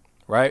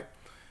 right?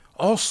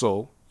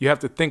 Also, you have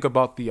to think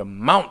about the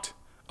amount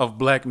of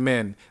black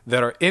men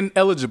that are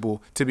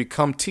ineligible to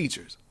become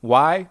teachers.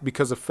 Why?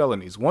 Because of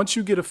felonies. Once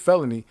you get a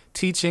felony,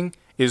 teaching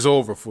is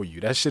over for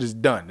you. That shit is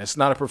done. That's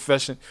not a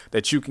profession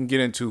that you can get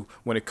into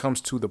when it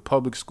comes to the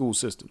public school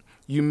system.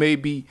 You may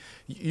be,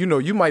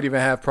 you might even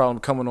have problem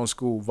coming on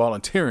school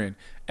volunteering,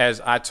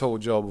 as I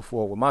told y'all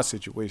before with my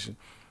situation.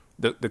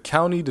 The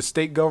county, the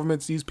state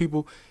governments, these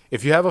people,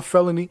 if you have a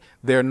felony,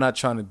 they're not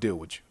trying to deal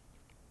with you.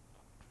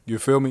 You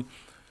feel me?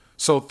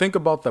 So think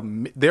about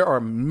there are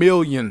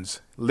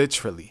millions,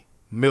 literally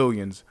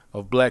millions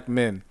of black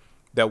men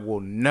that will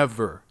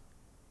never,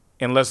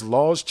 unless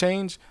laws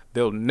change,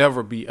 they'll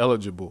never be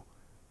eligible.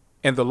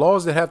 And the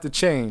laws that have to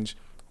change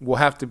will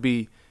have to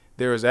be,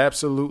 there is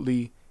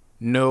absolutely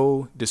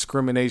no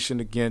discrimination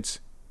against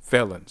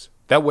felons.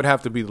 That would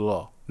have to be the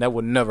law. That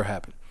would never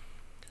happen.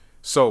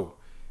 So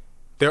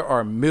there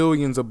are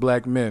millions of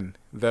black men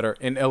that are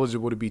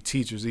ineligible to be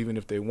teachers, even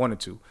if they wanted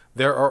to.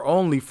 There are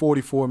only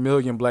 44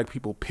 million black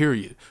people,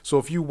 period. So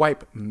if you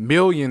wipe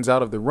millions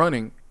out of the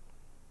running,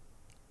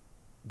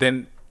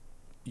 then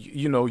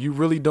you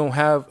really don't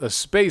have a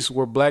space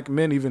where black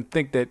men even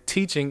think that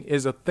teaching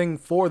is a thing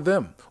for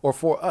them or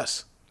for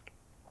us.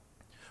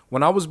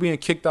 When I was being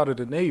kicked out of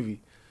the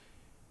Navy,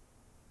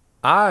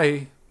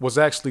 I was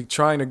actually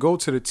trying to go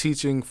to the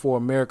Teaching for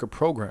America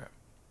program.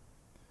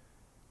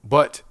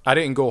 But I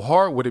didn't go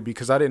hard with it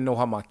because I didn't know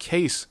how my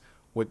case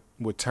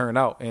would turn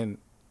out. And,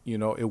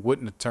 it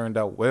wouldn't have turned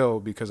out well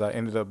because I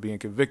ended up being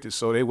convicted.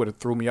 So they would have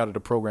threw me out of the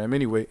program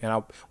anyway. And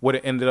I would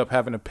have ended up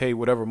having to pay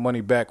whatever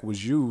money back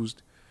was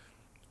used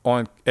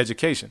on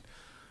education.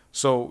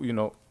 So,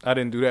 I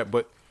didn't do that.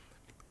 But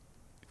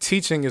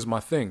teaching is my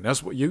thing.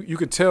 That's what you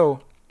could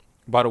tell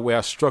by the way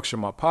I structure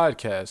my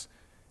podcast.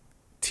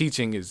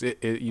 Teaching is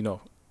it.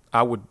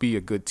 I would be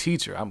a good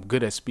teacher. I'm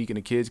good at speaking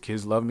to kids.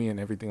 Kids love me and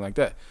everything like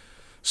that.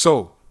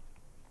 So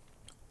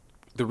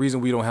the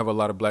reason we don't have a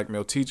lot of black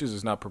male teachers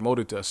is not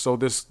promoted to us. So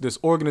this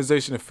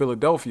organization in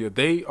Philadelphia,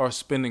 they are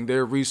spending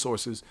their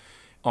resources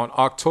on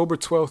October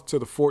 12th to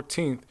the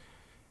 14th,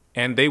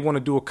 and they want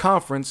to do a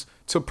conference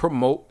to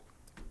promote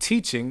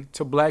teaching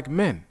to black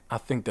men. I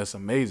think that's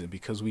amazing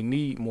because we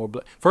need more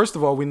first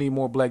of all, we need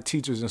more black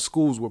teachers in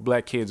schools where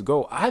black kids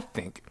go. I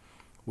think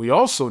we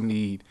also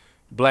need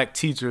black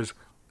teachers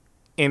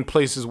in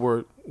places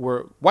where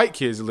white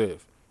kids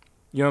live.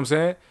 You know what I'm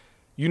saying?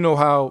 You know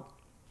how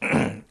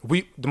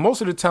the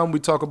most of the time we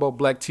talk about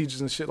black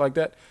teachers and shit like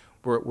that,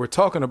 we're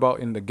talking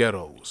about in the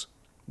ghettos.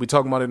 We're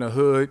talking about in the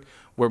hood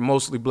where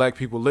mostly black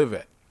people live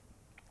at.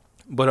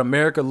 But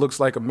America looks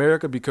like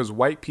America because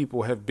white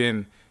people have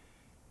been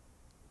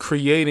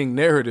creating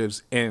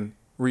narratives and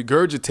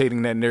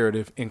regurgitating that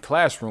narrative in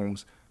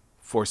classrooms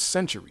for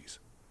centuries.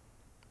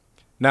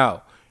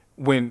 Now,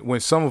 when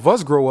some of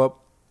us grow up,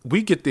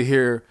 we get to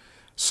hear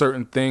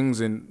certain things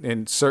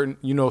and certain,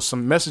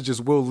 some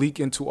messages will leak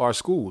into our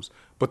schools.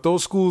 But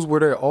those schools where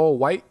they're all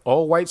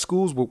white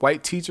schools with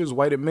white teachers,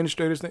 white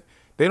administrators,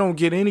 they don't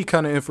get any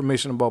kind of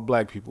information about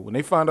black people. When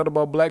they find out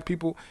about black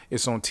people,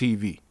 it's on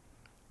TV.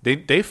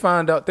 They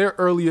find out their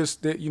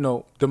earliest,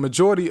 the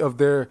majority of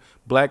their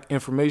black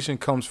information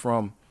comes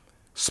from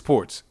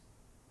sports.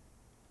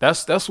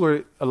 That's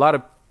where a lot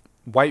of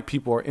white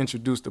people are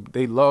introduced to.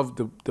 They love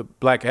the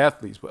black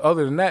athletes. But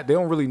other than that, they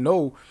don't really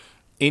know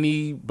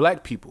any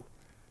black people.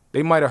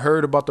 They might have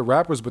heard about the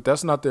rappers, but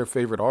that's not their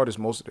favorite artist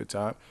most of the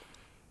time.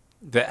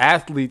 The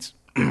athletes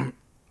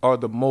are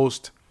the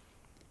most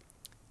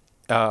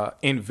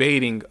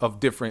invading of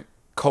different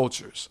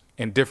cultures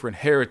and different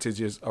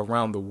heritages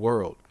around the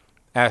world.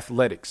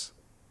 Athletics.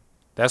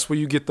 That's where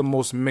you get the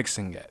most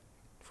mixing at,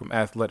 from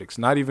athletics.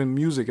 Not even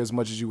music as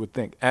much as you would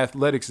think.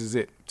 Athletics is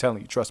it. I'm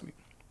telling you, trust me.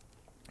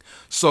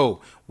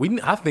 So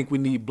I think we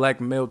need black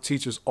male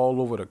teachers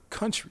all over the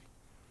country.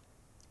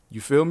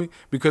 You feel me?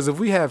 Because if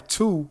we have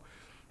two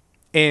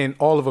in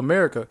all of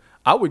America,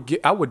 I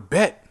would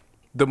bet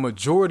the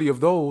majority of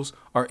those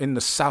are in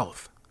the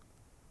South.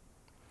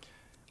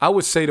 I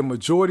would say the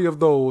majority of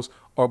those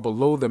are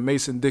below the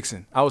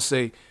Mason-Dixon. I would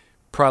say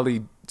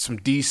probably some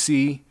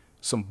D.C.,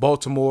 some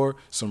Baltimore,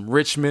 some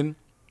Richmond,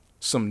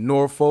 some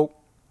Norfolk,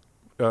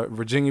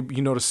 Virginia,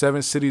 the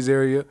 7 cities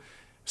area,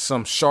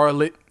 some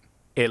Charlotte,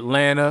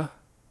 Atlanta.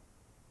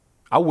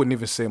 I wouldn't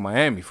even say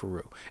Miami for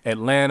real.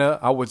 Atlanta,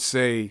 I would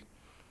say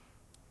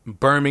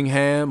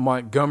Birmingham,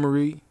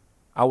 Montgomery.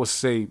 I would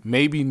say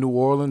maybe New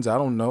Orleans. I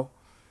don't know.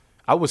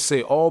 I would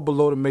say all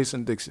below the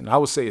Mason-Dixon. I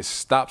would say it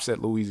stops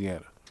at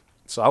Louisiana.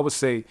 So I would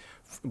say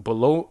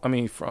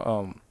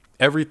from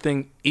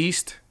everything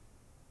east,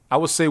 I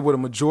would say where the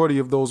majority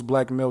of those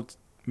black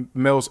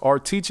males are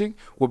teaching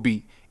would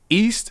be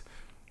east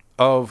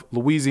of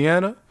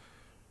Louisiana,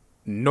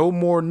 no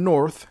more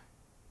north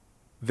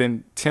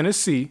than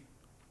Tennessee,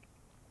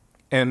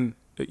 and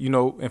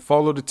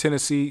follow the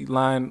Tennessee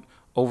line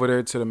over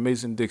there to the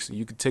Mason-Dixon.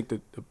 You could take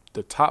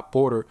the top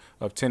border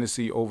of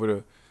Tennessee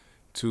over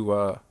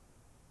to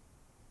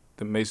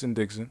the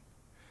Mason-Dixon,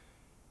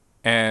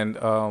 and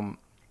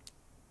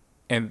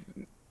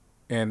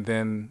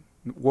then,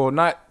 well,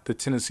 not the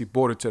Tennessee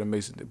border to the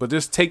Mason, but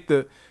just take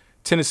the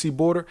Tennessee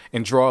border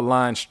and draw a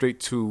line straight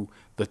to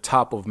the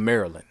top of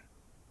Maryland,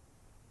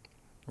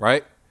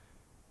 right?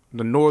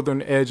 The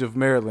northern edge of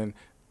Maryland,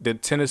 the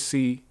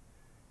Tennessee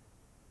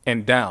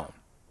and down,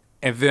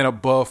 and then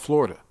above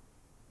Florida.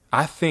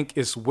 I think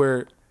it's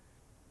where,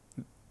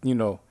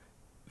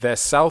 that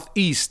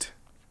southeast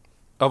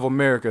of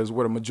America is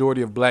where the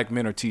majority of black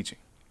men are teaching.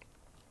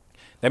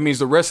 That means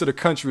the rest of the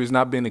country has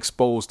not been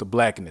exposed to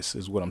blackness,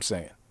 is what I'm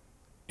saying.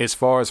 As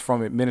far as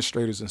from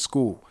administrators in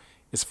school,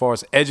 as far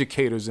as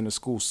educators in the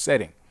school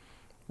setting,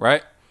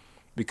 right?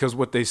 Because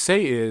what they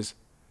say is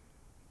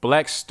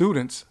black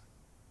students,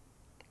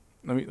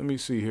 let me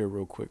see here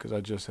real quick, because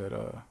I just had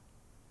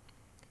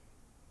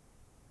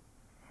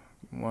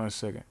 1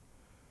 second.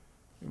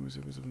 It was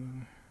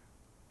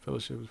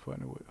fellowship was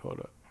partnered with, hold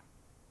up.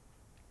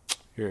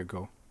 Here it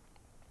go.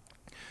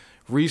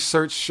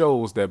 Research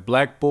shows that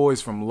black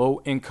boys from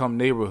low-income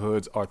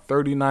neighborhoods are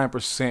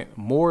 39%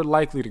 more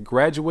likely to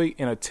graduate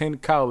and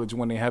attend college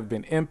when they have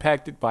been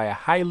impacted by a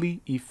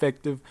highly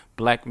effective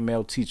black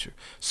male teacher.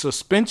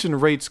 Suspension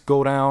rates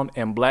go down,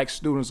 and black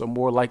students are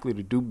more likely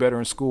to do better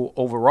in school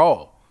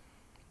overall.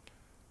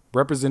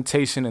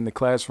 Representation in the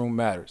classroom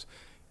matters.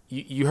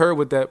 You heard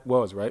what that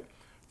was, right?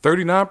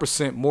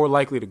 39% more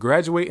likely to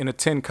graduate and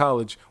attend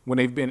college when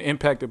they've been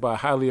impacted by a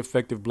highly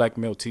effective black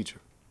male teacher,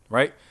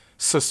 right?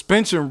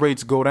 Suspension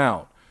rates go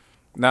down.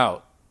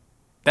 Now,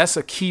 that's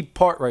a key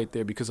part right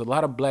there, because a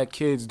lot of black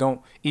kids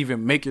don't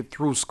even make it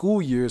through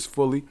school years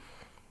fully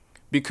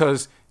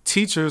because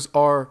teachers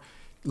are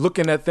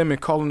looking at them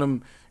and calling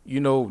them,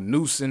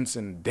 nuisance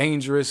and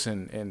dangerous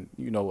and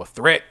a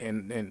threat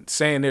and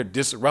saying they're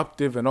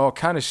disruptive and all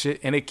kind of shit,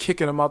 and they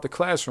kicking them out the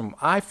classroom.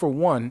 I, for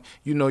one,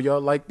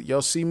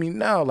 y'all see me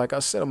now. Like I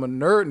said, I'm a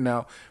nerd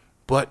now,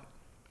 but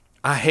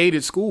I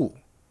hated school.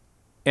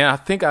 And I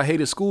think I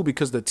hated school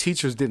because the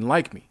teachers didn't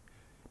like me.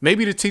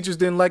 Maybe the teachers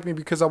didn't like me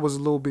because I was a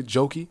little bit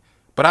jokey,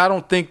 but I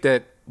don't think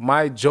that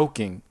my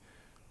joking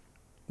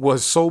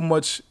was so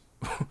much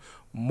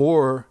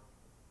more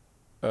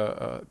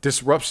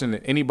disruption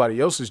than anybody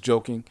else's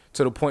joking,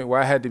 to the point where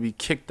I had to be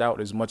kicked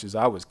out as much as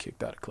I was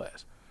kicked out of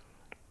class.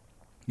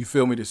 You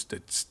feel me?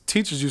 The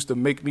teachers used to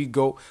make me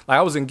go, like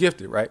I was in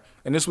gifted, right?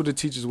 And this is what the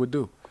teachers would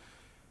do.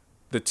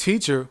 The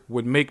teacher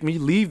would make me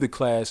leave the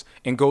class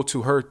and go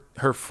to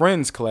her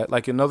friend's class,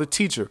 like another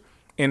teacher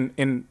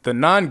in the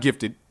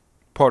non-gifted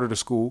part of the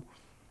school,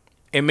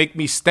 and make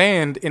me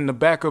stand in the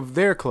back of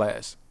their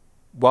class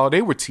while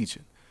they were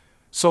teaching.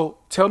 So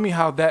tell me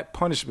how that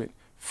punishment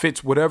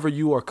fits whatever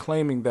you are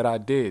claiming that I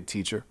did,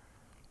 teacher.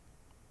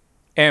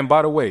 And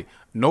by the way,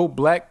 no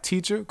black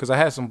teacher, because I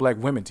had some black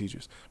women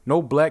teachers,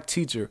 no black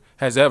teacher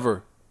has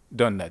ever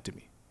done that to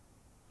me.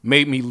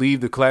 Made me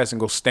leave the class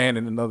and go stand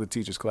in another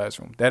teacher's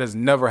classroom. That has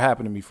never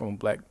happened to me from a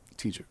black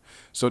teacher.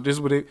 So this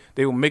is what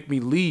they will make me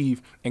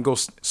leave and go.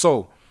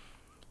 So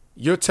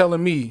you're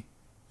telling me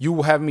you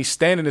will have me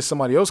standing in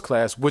somebody else's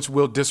class, which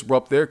will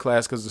disrupt their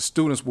class because the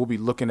students will be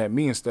looking at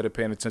me instead of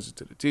paying attention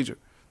to the teacher.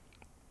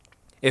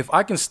 If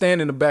I can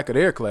stand in the back of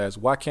their class,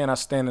 why can't I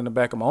stand in the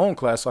back of my own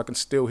class so I can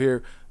still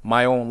hear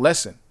my own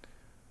lesson?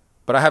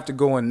 But I have to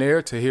go in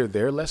there to hear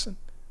their lesson?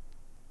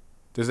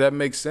 Does that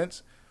make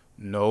sense?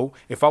 No.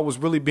 If I was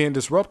really being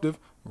disruptive,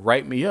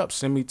 write me up,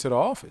 send me to the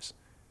office.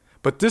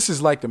 But this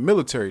is like the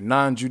military,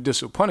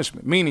 non-judicial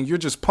punishment, meaning you're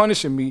just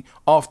punishing me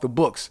off the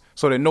books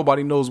so that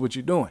nobody knows what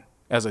you're doing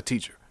as a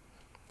teacher.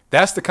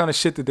 That's the kind of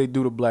shit that they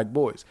do to black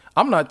boys.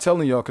 I'm not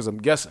telling y'all because I'm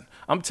guessing.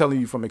 I'm telling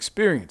you from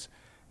experience.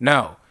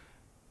 Now,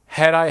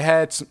 had I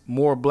had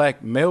more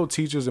black male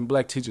teachers and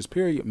black teachers,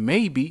 period,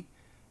 maybe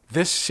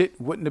this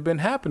shit wouldn't have been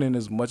happening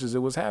as much as it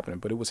was happening.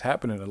 But it was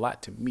happening a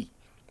lot to me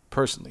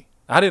personally.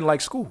 I didn't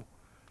like school.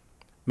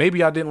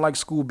 Maybe I didn't like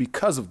school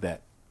because of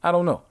that. I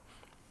don't know.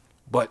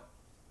 But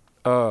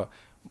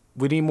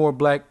we need more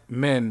black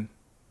men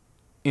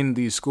in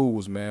these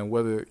schools, man.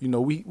 Whether,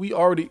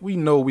 we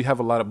know we have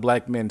a lot of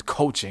black men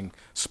coaching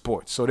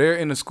sports. So they're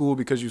in the school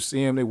because you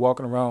see them, they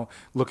walking around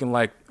looking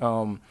like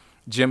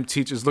gym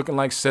teachers, looking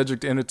like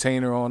Cedric the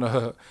Entertainer on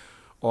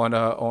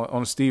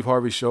a Steve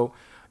Harvey show.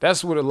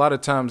 That's what a lot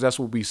of times that's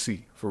what we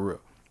see for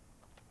real.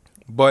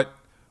 But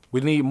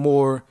we need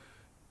more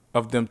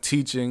of them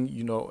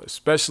teaching,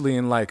 especially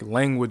in like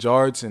language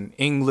arts and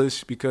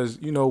English, because,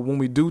 when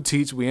we do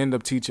teach, we end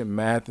up teaching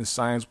math and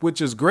science,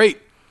 which is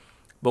great.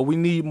 But we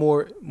need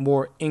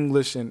more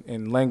English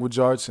and language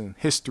arts and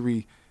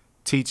history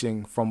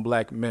teaching from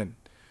black men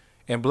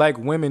and black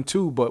women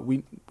too. But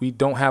we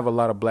don't have a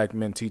lot of black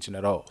men teaching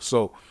at all.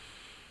 So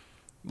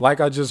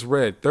like I just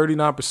read,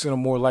 39% are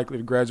more likely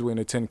to graduate and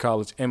attend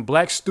college, and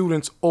black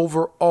students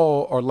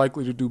overall are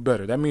likely to do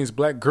better. That means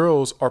black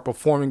girls are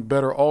performing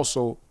better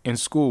also in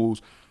schools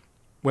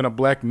when a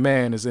black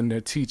man is in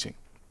there teaching.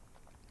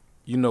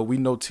 We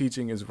know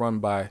teaching is run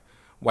by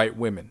white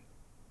women.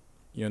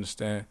 You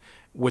understand?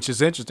 Which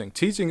is interesting.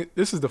 Teaching,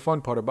 this is the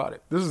fun part about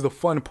it. This is the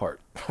fun part,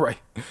 right?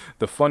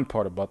 The fun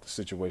part about the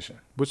situation.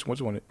 Which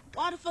one?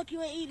 Why the fuck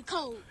you ain't eat a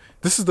cold?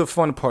 This is the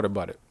fun part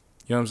about it.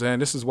 You know what I'm saying?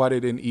 This is why they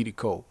didn't eat it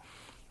cold.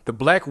 The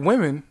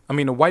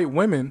white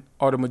women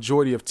are the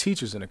majority of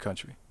teachers in the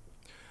country.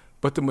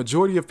 But the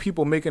majority of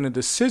people making the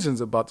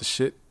decisions about the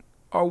shit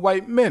are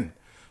white men.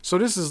 So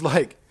this is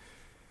like,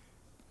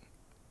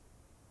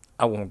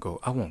 I won't go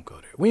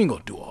there. We ain't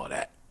gonna do all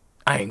that.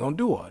 I ain't gonna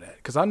do all that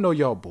because I know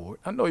y'all bored.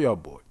 I know y'all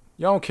bored.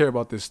 Y'all don't care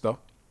about this stuff.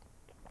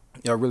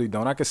 Y'all really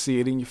don't. I can see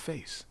it in your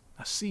face.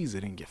 I sees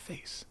it in your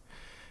face.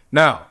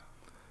 Now,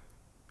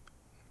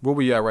 where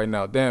we at right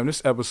now? Damn,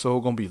 this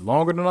episode gonna be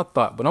longer than I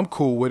thought, but I'm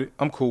cool with it.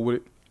 I'm cool with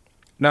it.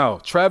 Now,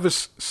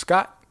 Travis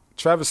Scott,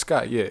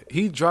 yeah,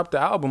 he dropped the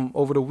album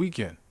over the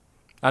weekend.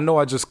 I know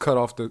I just cut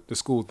off the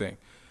school thing.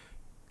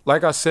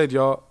 Like I said,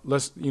 y'all,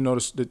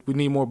 we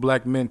need more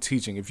black men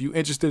teaching. If you're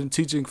interested in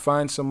teaching,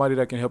 find somebody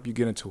that can help you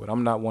get into it.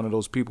 I'm not one of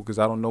those people because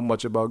I don't know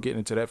much about getting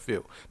into that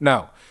field.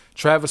 Now,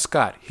 Travis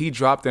Scott, he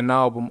dropped an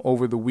album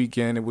over the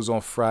weekend. It was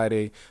on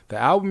Friday. The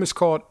album is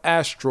called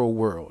Astro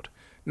World.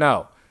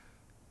 Now,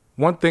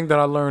 one thing that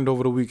I learned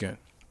over the weekend,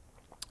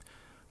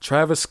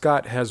 Travis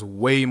Scott has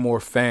way more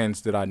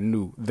fans than I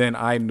knew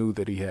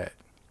that he had.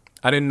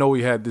 I didn't know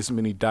he had this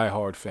many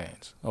diehard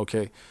fans,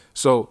 okay?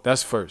 So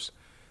that's first.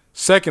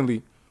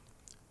 Secondly,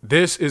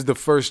 this is the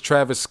first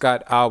Travis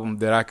Scott album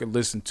that I could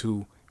listen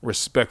to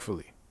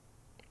respectfully.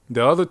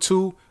 The other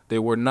two, they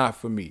were not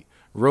for me.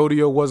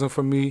 Rodeo wasn't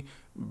for me.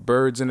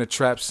 Birds in the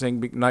Trap Sing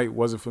Big Night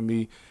wasn't for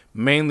me,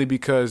 mainly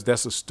because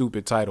that's a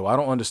stupid title. I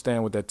don't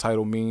understand what that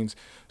title means.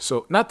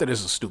 So, not that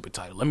it's a stupid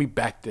title. Let me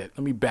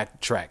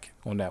backtrack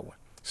on that one.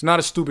 It's not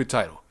a stupid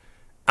title.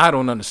 I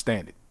don't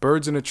understand it.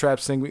 Birds in the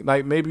Trap Sing Big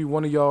Night, maybe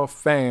one of y'all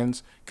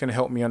fans can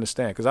help me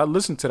understand, because I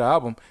listened to the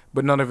album,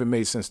 but none of it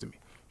made sense to me.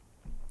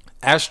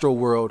 Astro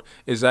World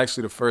is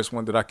actually the first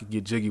one that I could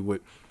get jiggy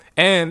with.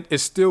 And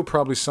it's still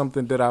probably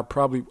something that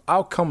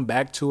I'll come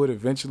back to it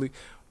eventually,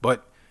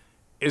 but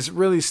it's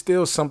really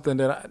still something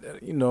that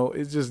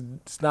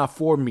it's not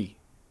for me.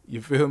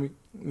 You feel me?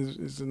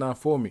 It's not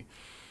for me.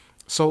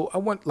 So I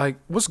went like,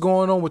 what's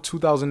going on with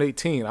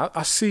 2018?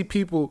 I see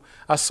people.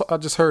 I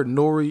just heard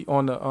Nori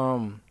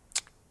on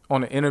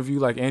the interview,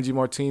 like Angie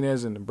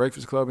Martinez and the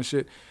Breakfast Club and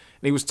shit,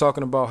 and he was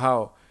talking about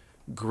how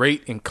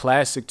great and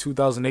classic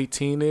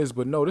 2018 is,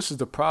 but no, this is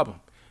the problem.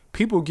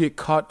 People get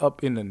caught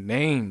up in the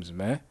names,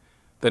 man.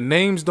 The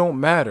names don't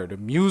matter. The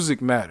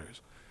music matters.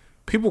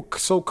 People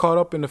so caught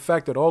up in the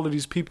fact that all of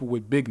these people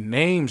with big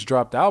names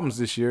dropped albums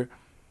this year,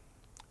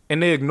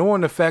 and they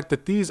ignoring the fact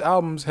that these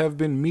albums have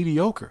been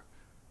mediocre.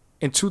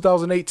 In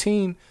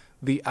 2018,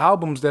 the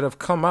albums that have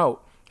come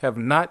out have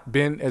not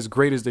been as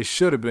great as they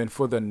should have been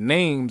for the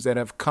names that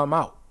have come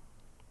out.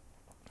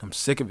 I'm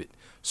sick of it.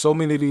 So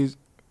many of these,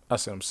 I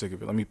said I'm sick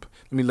of it. Let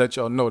me let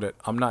y'all know that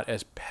I'm not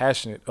as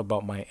passionate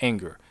about my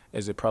anger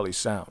as it probably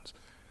sounds,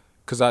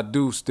 because I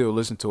do still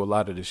listen to a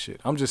lot of this shit.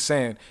 I'm just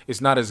saying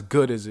it's not as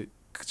good as it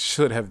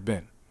should have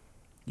been.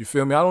 You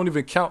feel me? I don't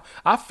even count.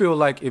 I feel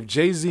like if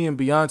Jay-Z and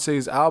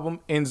Beyonce's album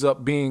ends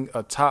up being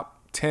a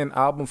top 10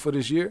 album for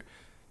this year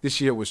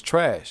was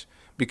trash,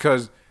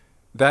 because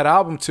that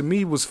album to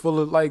me was full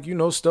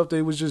of stuff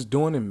they was just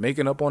doing and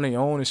making up on their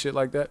own and shit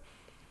like that.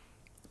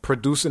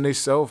 Producing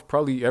themselves,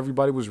 probably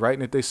everybody was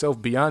writing it themselves.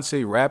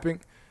 Beyonce rapping,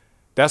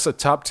 that's a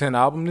top 10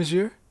 album this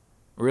year?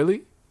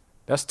 Really?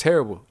 That's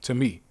terrible to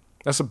me.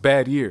 That's a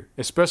bad year,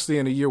 especially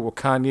in a year where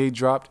Kanye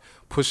dropped,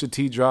 Pusha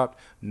T dropped,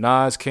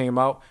 Nas came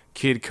out,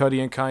 Kid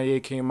Cudi and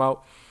Kanye came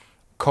out,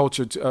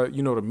 Culture, the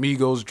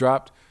Migos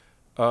dropped.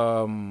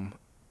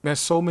 Man,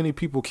 so many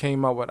people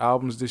came out with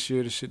albums this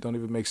year. This shit don't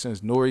even make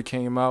sense. Nori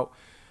came out.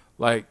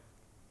 Like,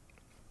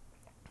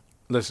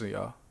 listen,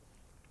 y'all.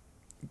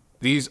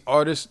 These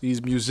artists,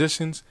 these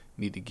musicians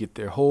need to get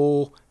their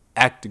whole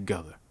act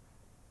together.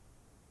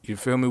 You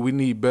feel me? We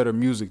need better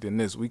music than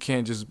this. We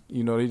can't just,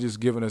 they just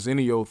giving us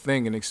any old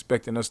thing and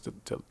expecting us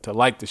to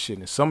like the shit.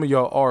 And some of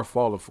y'all are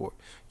falling for it.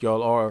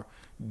 Y'all are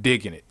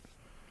digging it.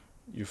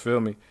 You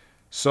feel me?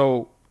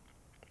 So,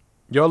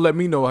 y'all let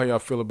me know how y'all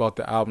feel about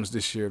the albums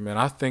this year, man.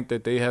 I think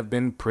that they have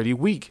been pretty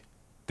weak.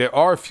 There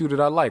are a few that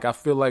I like. I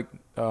feel like,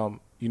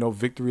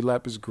 Victory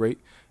Lap is great.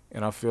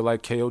 And I feel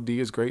like KOD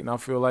is great. And I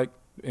feel like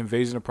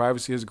Invasion of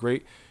Privacy is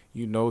great.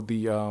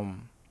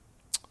 Dang,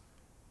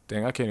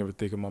 I can't even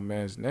think of my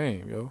man's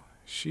name, yo.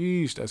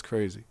 Sheesh, that's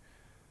crazy.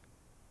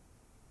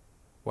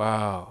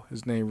 Wow,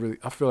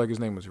 I feel like his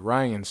name was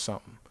Ryan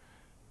something.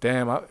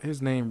 Damn,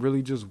 his name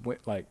really just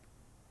went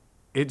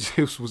it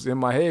just was in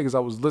my head because I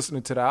was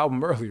listening to the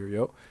album earlier,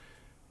 yo.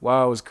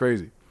 Wow, it was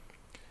crazy.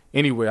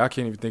 Anyway, I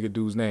can't even think of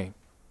dude's name.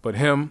 But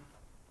him,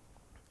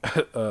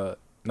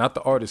 not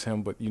the artist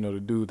him, but, the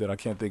dude that I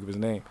can't think of his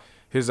name.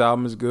 His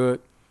album is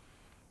good.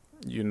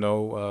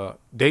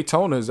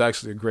 Daytona is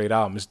actually a great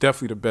album. It's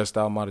definitely the best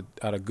album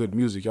out of good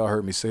music. Y'all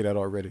heard me say that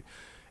already.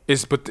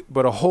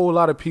 But a whole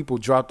lot of people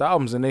dropped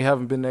albums and they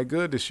haven't been that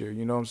good this year.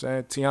 You know what I'm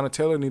saying? Tiana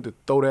Taylor need to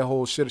throw that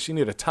whole shit. She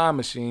need a time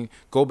machine,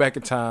 go back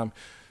in time,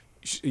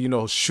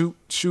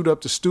 shoot up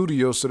the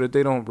studio so that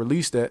they don't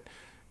release that,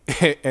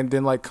 and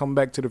then come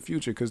back to the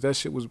future, because that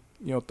shit was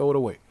throw it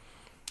away.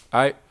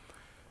 All right,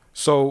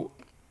 so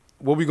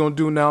what we gonna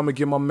do now? I'm gonna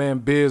get my man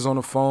Biz on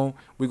the phone.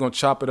 We gonna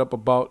chop it up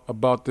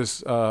about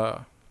this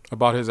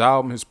about his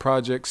album, his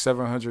project,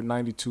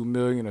 792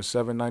 million or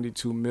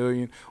 792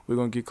 million. We're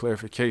gonna get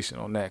clarification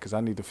on that, because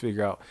I need to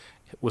figure out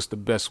what's the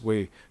best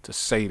way to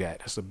say that.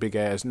 That's a big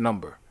ass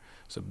number.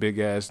 It's a big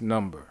ass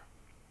number.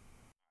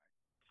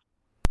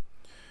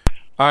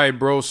 All right,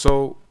 bro.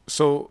 So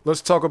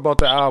let's talk about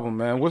the album,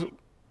 man.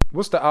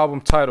 What's the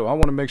album title? I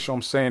want to make sure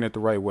I'm saying it the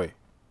right way.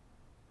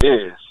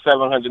 Yeah,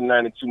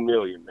 792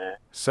 million, man.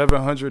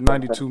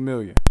 792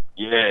 million.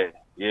 Yeah,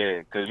 yeah,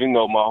 because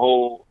my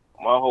whole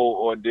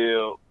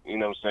ordeal, you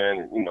know what I'm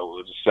saying, it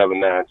was a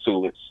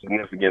 792. It's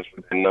significant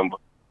for that number,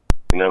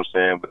 you know what I'm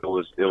saying, but it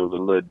was a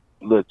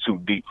little too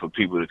deep for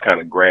people to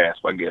kind of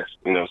grasp, I guess,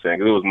 you know what I'm saying,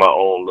 'cause it was my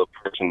own little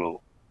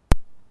personal,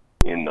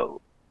 you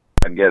know,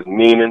 I guess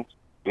meaning,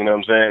 you know what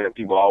I'm saying, and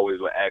people always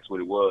would ask what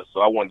it was,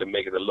 so I wanted to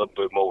make it a little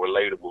bit more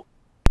relatable,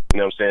 you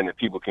know what I'm saying, that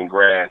people can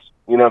grasp,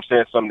 you know what I'm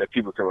saying, something that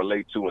people can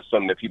relate to and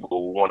something that people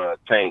will want to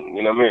attain,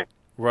 you know what I mean?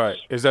 Right.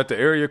 Is that the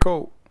area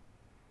code?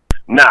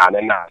 Nah.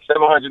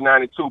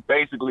 792.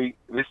 Basically,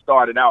 it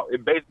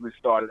basically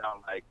started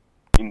out like,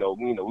 we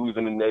was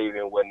in the Navy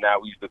and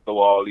whatnot. We used to throw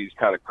all these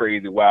kind of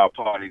crazy wild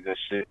parties and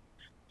shit.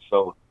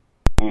 So,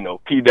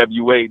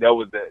 PWA, that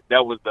was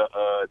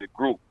the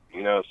group.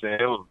 You know what I'm saying?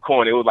 It was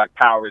corny. It was like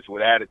pirates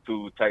with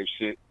attitude type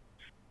shit.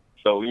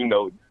 So,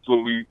 that's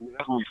where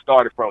we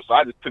started from. So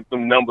I just took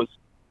them numbers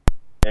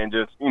and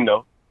just,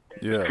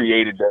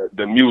 created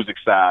the music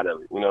side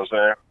of it. You know what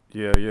I'm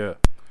saying? Yeah.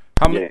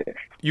 How many?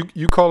 Yeah.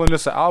 You calling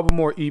this an album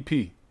or EP?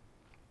 EP.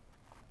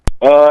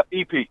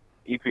 Okay.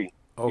 Yeah,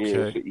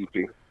 it's an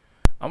EP.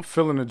 I'm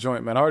feeling the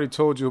joint, man. I already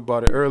told you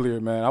about it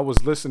earlier, man. I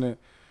was listening.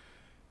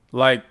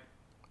 Like,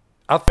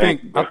 I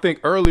think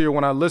earlier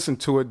when I listened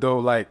to it though,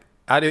 like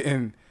I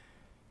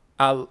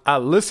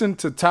listened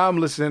to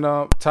Timeless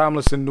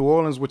in New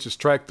Orleans, which is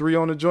track 3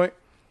 on the joint,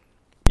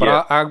 but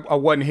yeah. I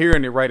wasn't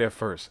hearing it right at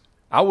first.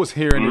 I was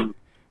hearing it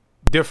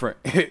different,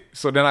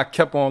 so then I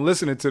kept on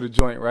listening to the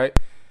joint, right?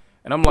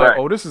 And I'm like,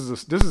 oh, this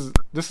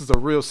is a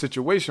real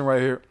situation right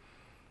here.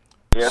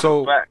 Yeah,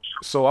 so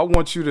I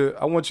want you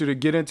to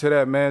get into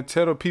that, man.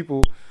 Tell the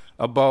people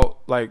about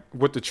like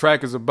what the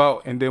track is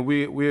about, and then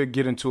we'll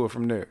get into it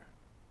from there.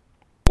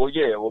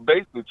 Well,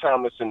 basically,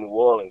 Timeless in New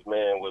Orleans,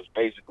 man, was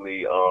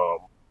basically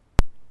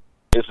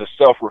it's a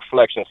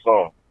self-reflection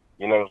song.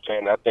 You know what I'm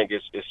saying? I think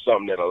it's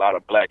something that a lot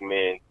of black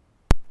men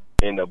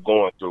end up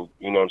going through.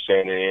 You know what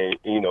I'm saying? And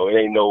it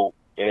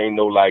ain't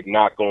no like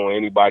knock on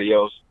anybody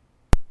else.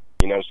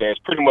 You know what I'm saying?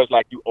 It's pretty much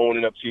like you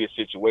owning up to your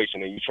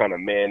situation and you trying to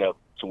man up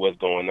to what's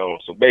going on.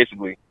 So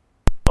basically,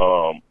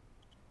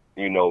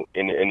 in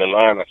the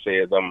line I say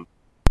is I'm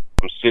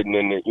sitting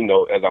in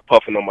the, as I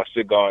puffing on my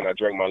cigar and I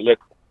drink my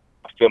liquor,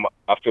 I feel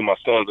my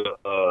sons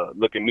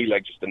look at me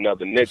like just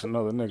another nigga. Just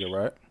another nigga,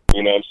 right?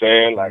 You know what I'm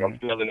saying? Like I'm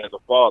feeling as a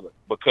father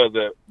because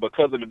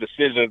of the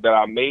decisions that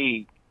I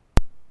made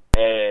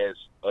as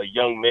a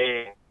young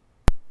man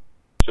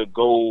to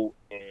go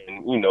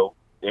and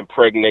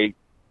impregnate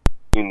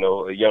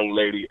a young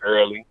lady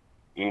early,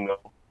 and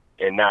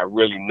not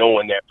really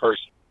knowing that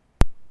person.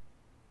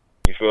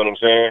 You feel what I'm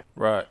saying?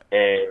 Right.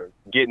 And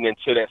getting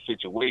into that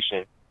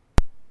situation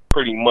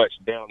pretty much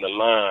down the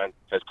line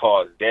has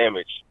caused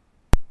damage,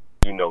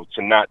 to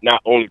not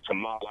only to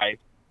my life,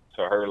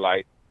 to her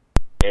life,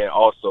 and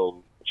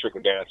also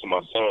trickle down to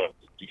my son.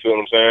 You feel what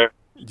I'm saying?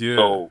 Yeah.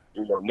 So,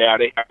 now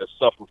they have to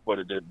suffer for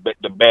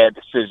the bad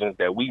decisions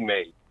that we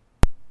made.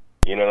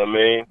 You know what I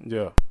mean?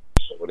 Yeah.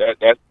 So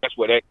that's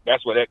where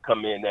that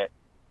come in at,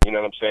 you know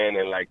what I'm saying?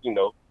 And like,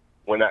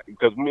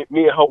 because me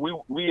and her,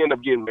 we end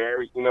up getting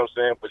married, you know what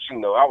I'm saying? But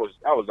I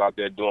was out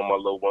there doing my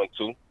little 1-2,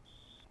 you know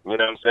what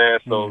I'm saying?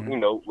 So,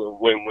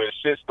 when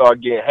shit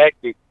started getting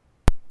hectic,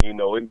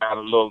 it got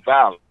a little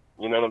violent,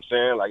 you know what I'm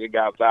saying? Like it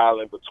got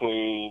violent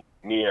between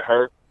me and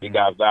her, it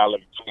got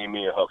violent between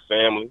me and her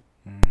family.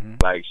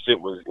 Like shit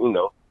was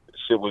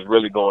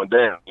really going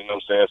down, you know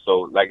what I'm saying?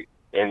 So like,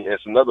 and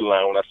it's another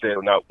line when I said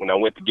when I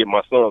went to get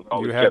my sons, I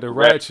you had to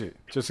ratchet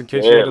just in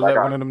case you had to let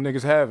one of them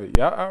niggas have it.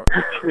 Yeah,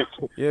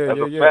 yeah.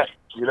 Fact,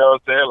 you know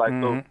what I'm saying?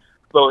 Like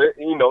so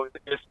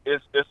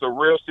it's a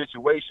real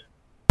situation,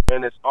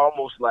 and it's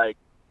almost like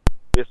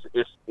it's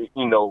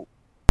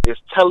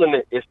telling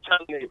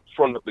it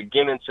from the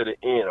beginning to the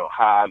end of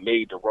how I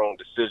made the wrong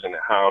decision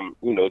and how I'm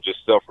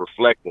just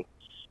self-reflecting,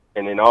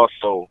 and then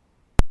also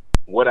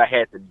what I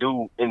had to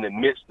do in the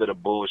midst of the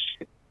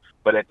bullshit,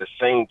 but at the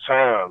same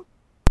time.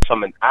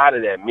 Coming out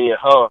of that, me and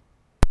her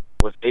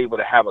was able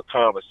to have a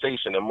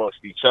conversation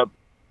amongst each other,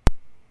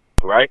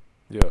 right?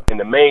 Yeah. And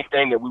the main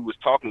thing that we was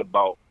talking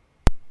about,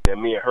 that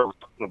me and her was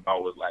talking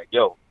about, was like,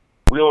 yo,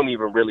 we don't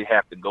even really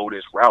have to go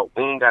this route.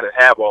 We ain't got to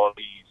have all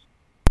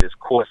this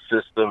court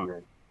system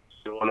and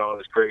doing all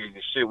this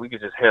crazy shit. We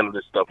could just handle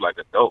this stuff like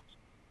adults.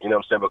 You know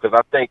what I'm saying? Because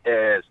I think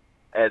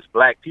as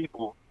black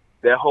people,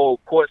 that whole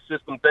court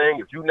system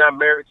thing, if you're not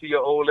married to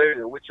your old lady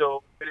or with your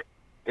old lady,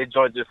 it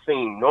just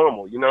seemed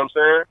normal, you know what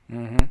I'm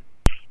saying?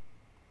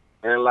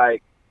 And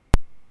like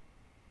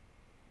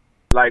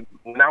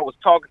when I was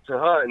talking to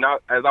her, and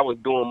as I was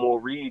doing more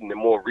reading and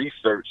more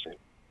research and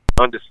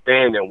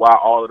understanding why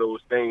all of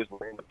those things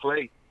were into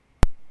play,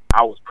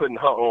 I was putting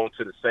her on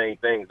to the same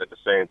things at the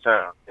same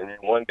time. And then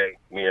one day,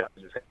 me and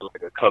I just had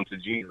like a come to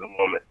Jesus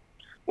moment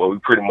where we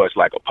pretty much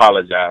like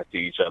apologized to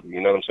each other, you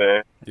know what I'm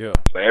saying? Yeah.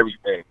 For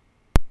everything,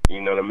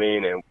 you know what I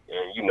mean? And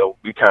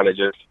we kind of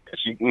just,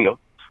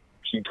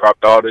 she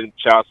dropped all the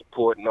child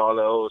support and all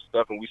that old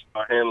stuff, and we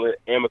started handling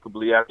it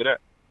amicably after that.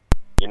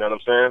 You know what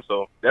I'm saying?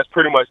 So that's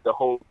pretty much the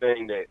whole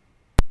thing that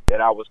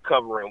I was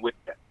covering with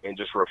that and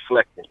just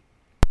reflecting.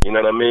 You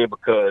know what I mean?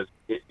 Because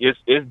it's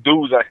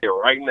dudes out here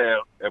right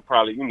now that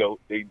probably, you know,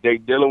 they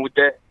dealing with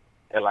that.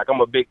 And, like,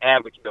 I'm a big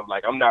advocate of,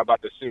 like, I'm not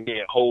about to sit here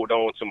and hold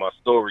on to my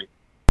story.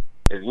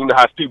 And you know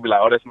how people be like,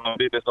 oh, that's my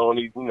business. I don't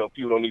need, you know,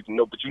 people don't need to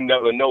know. But you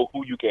never know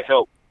who you can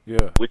help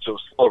with your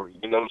story.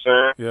 You know what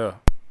I'm saying? Yeah.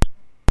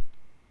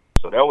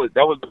 So that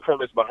was the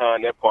premise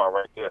behind that part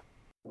right there.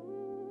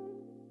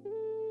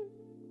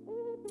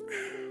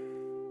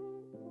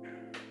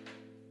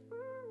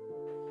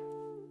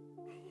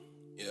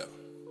 Yeah.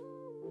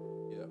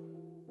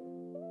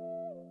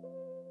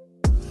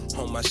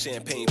 On my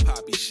champagne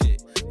poppy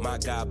shit, my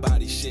God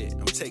body shit.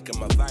 I'm taking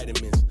my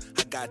vitamins.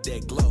 I got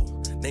that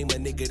glow. Name a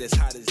nigga that's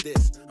hot as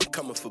this. I'm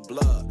coming for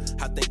blood.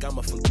 I think I'm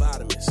a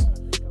phlebotomist.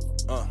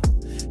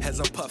 As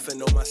I'm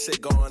puffing on my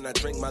cigar and I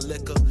drink my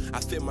liquor, I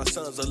feel my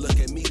sons will look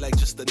at me like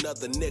just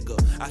another nigga.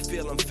 I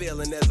feel I'm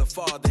failing as a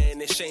father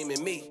and it's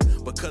shaming me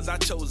because I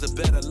chose a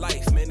better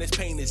life, man, this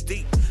pain is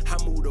deep.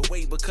 I moved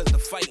away because the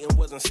fighting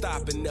wasn't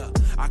stopping up.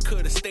 I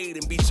could have stayed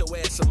and beat your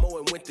ass some more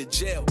and went to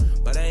jail,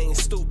 but I ain't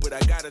stupid, I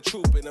got a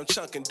troop and I'm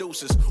chunking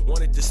deuces.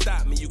 Wanted to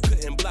stop me, you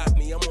couldn't block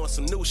me, I'm on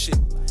some new shit.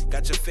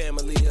 Got your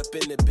family up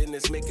in the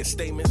business making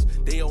statements.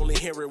 They only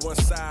hear it one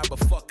side, but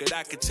fuck it,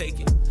 I could take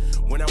it.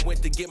 When I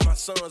went to get my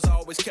sons, I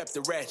always kept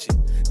it ratchet.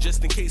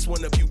 Just in case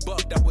one of you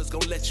bucked, I was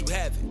gonna let you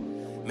have it.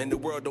 Man, the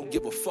world don't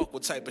give a fuck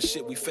what type of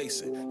shit we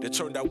facing. They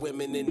turned our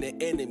women into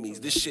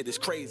enemies. This shit is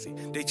crazy.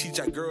 They teach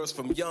our girls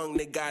from young,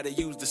 they gotta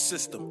use the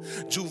system.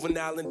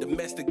 Juvenile and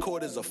domestic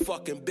court is a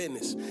fucking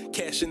business.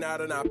 Cashing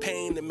out on our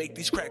pain to make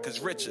these crackers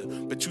richer.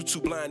 But you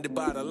too blinded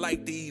by the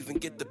light to even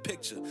get the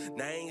picture.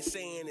 Now I ain't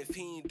saying if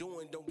he ain't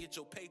doing, don't get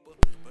your paper.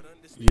 But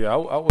yeah, I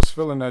was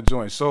feeling that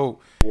joint. So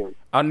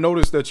I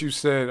noticed that you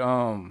said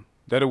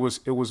that it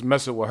was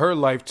messing with her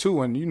life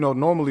too. And you know,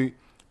 normally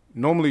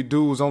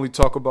dudes only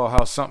talk about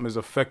how something is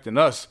affecting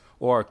us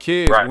or our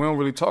kids. Right. We don't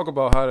really talk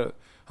about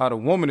how the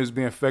woman is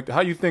being affected.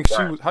 How you think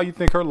how you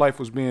think her life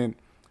was being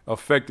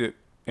affected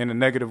in a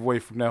negative way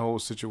from that whole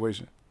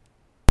situation?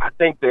 I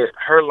think that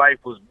her life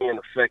was being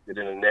affected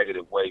in a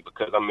negative way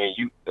because, I mean,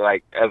 you,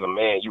 like, as a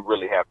man, you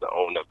really have to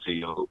own up to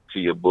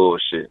your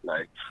bullshit.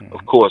 Like,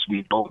 of course,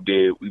 we both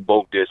did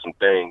some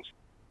things.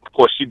 Of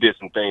course, she did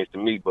some things to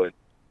me, but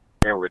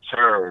in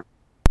return,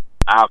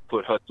 I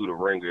put her through the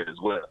ringer as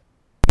well.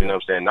 You know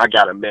what I'm saying? I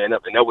got to man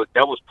up, and that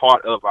was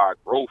part of our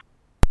growth.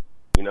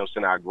 You know what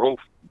I'm saying? Our growth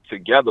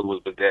together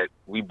was that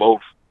we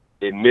both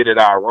admitted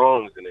our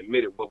wrongs and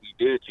admitted what we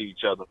did to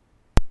each other,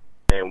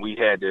 and we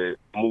had to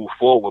move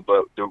forward.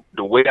 But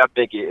the way I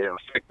think it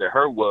affected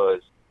her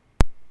was,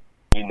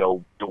 you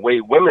know, the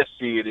way women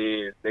see it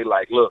is, they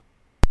like, look,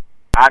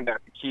 I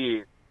got the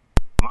kids,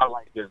 my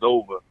life is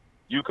over.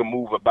 You can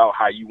move about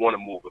how you want to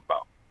move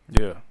about.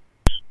 Yeah.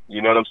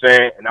 You know what I'm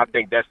saying? And I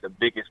think that's the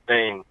biggest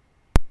thing,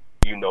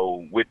 you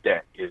know, with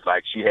that is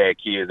like she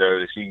had kids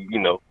early. She, you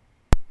know,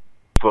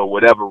 for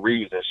whatever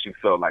reason, she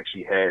felt like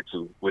she had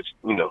to, which,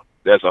 you know,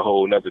 that's a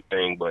whole nother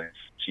thing, but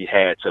she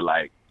had to,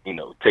 like, you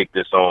know, take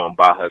this on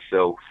by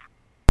herself.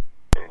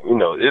 And, you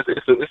know,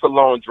 it's a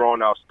long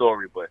drawn out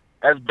story, but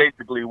that's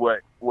basically what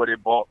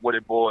it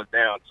boils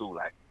down to.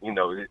 Like, you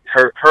know,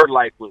 her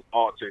life was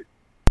altered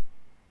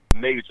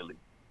majorly.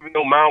 Even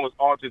though mine was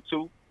altered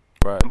too.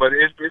 Right. But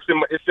it's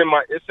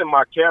in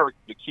my character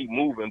to keep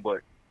moving,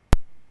 but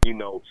you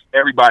know,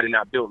 everybody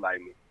not built like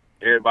me.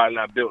 Everybody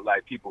not built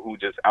like people who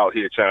just out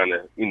here trying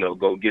to, you know,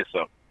 go get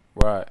something.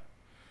 Right.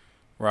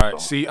 So.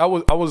 See, I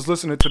was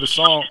listening to the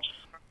song,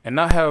 and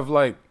I have,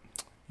 like,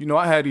 you know,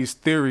 I had these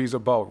theories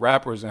about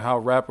rappers and how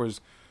rappers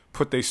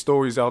put their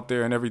stories out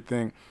there and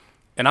everything.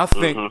 And I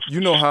think, you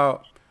know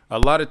how a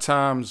lot of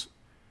times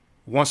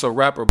once a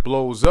rapper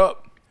blows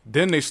up,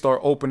 then they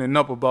start opening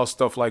up about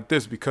stuff like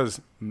this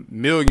because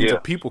millions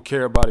of people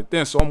care about it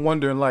then. So I'm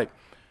wondering, like,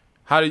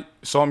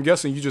 so I'm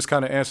guessing you just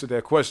kind of answered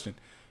that question.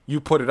 You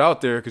put it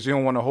out there because you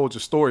don't want to hold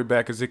your story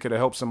back because it could have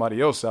helped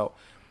somebody else out.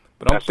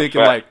 But I'm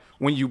thinking, like,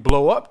 when you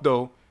blow up,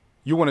 though,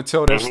 you want to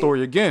tell that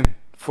story again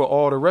for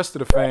all the rest of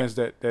the fans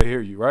that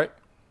hear you, right?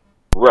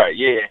 Right,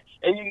 yeah.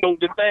 And, you know,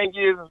 the thing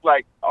is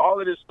like, all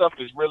of this stuff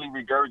is really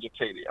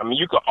regurgitated. I mean,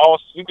 you could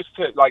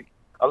say, like,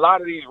 a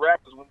lot of these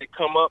rappers, when they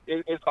come up,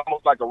 it's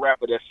almost like a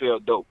rapper that sell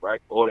dope,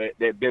 right? Or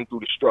that been through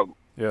the struggle.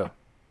 Yeah.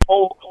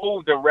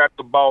 Who's done rapped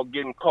about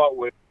getting caught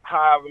with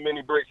however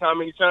many bricks, how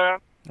many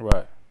times?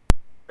 Right.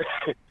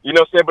 You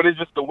know what I'm saying? But it's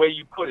just the way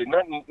you put it.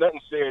 Nothing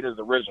said is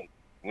original.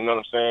 You know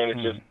what I'm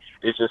saying?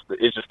 It's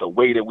just the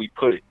way that we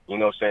put it. You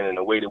know what I'm saying? And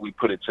the way that we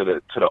put it to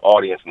the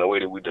audience and the way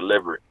that we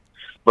deliver it.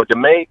 But the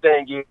main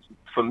thing is,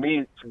 for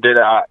me,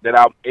 that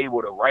I'm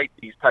able to write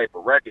these type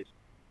of records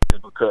is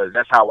because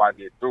that's how I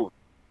get through it.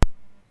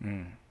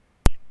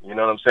 You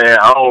know what I'm saying?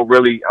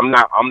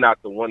 I'm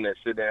not the one that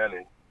sit down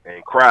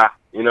and cry.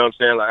 You know what I'm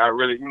saying? Like, I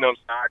really, you know what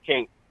I'm saying? I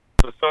can't,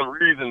 for some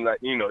reason, like,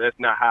 you know, that's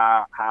not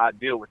how I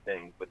deal with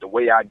things. But the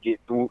way I get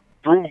through,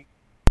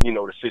 you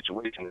know, the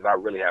situation is I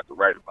really have to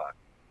write about it.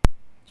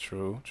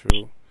 True.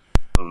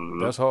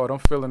 Mm-hmm. That's hard. I'm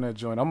feeling that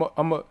joint.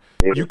 Yeah.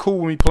 You cool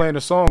with me playing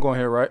the song on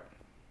here, right?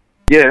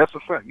 Yeah, that's a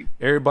fact.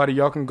 Everybody,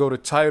 y'all can go to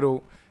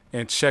Tidal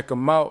and check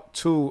them out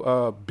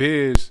too.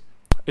 Biz,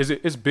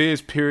 it's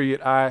Biz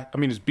period I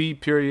mean it's B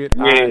period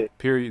I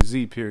period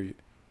Z period.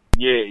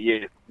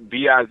 Yeah.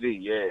 B.I.Z.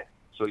 Yeah.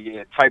 So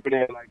yeah, type it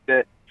in like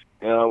that.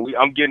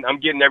 I'm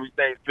getting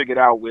everything figured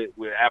out with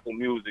Apple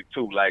Music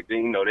too. Like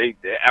they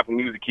Apple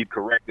Music keep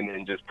correcting it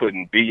and just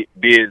putting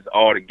Biz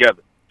all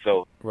together.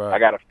 So Right. I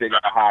got to figure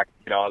out how I can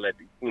get all that,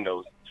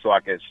 so I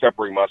can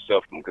separate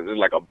myself from, because there's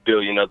like a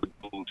billion other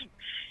dudes.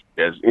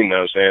 That's, what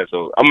I'm saying.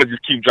 So I'm gonna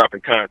just keep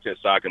dropping content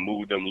so I can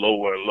move them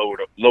lower and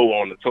lower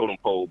on the totem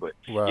pole. But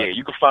Right. yeah,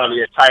 you can find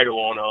me a title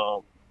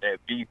on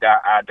at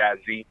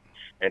B.I.Z.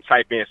 and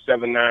type in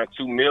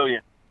 792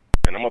 million,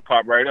 and I'm gonna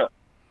pop right up.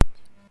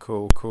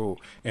 Cool.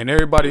 And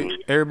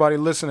everybody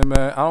listening,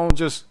 man, I don't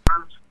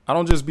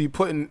just be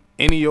putting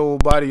any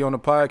old body on the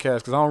podcast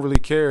because I don't really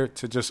care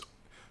to just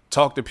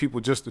talk to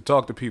people just to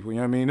talk to people. You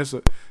know what I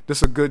mean?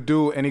 This a good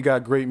dude, and he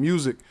got great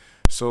music.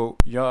 So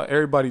y'all,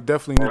 everybody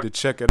definitely need to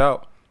check it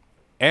out.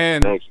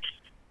 And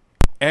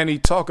he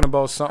talking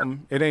about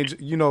something. It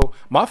ain't,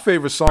 my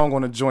favorite song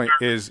on the joint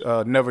is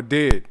 "Never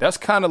Did." That's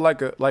kind of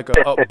like a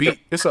upbeat.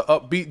 It's an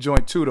upbeat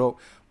joint too, though.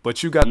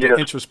 But you got the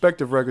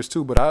introspective records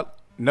too. But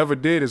 "Never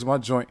Did" is my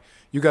joint.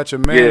 You got your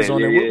man's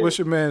on there. Yeah. What's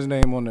your man's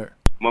name on there?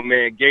 My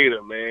man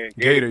Gator, man.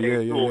 Gator,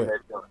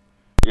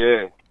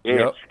 yeah.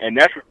 Yep. And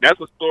that's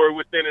a story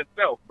within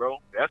itself, bro.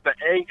 That's the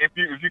if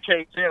you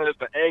can't tell, it's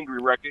the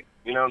angry record.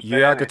 You know what I'm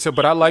saying? Yeah, I could tell,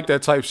 but I like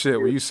that type shit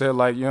where you said,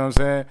 like, you know what I'm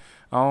saying?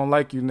 I don't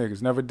like you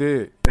niggas. Never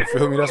did. You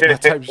feel me? That's my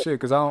type of shit,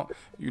 because I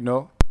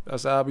don't,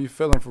 that's how I be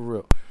feeling for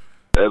real.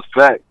 That's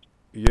fact.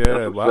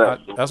 Yeah,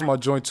 that's my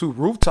joint too.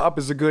 Rooftop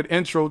is a good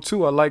intro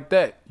too. I like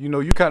that. You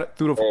kind of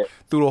through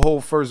the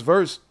whole first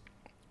verse,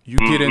 you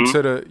get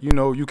into the,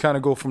 you kind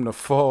of go from the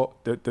fall,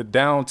 the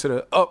down to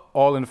the up,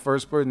 all in the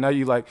first verse. Now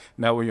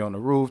we're on the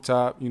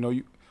rooftop.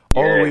 You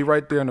all the way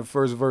right there in the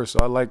first verse. So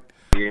I like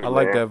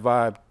that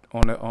vibe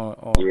on the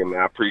on. Yeah, man,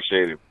 I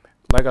appreciate it.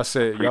 Like I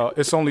said, y'all,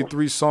 it's only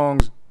 3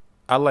 songs.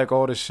 I like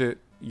all the shit.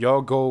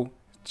 Y'all go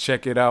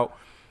check it out.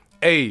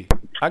 Hey,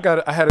 I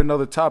had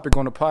another topic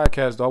on the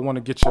podcast though I want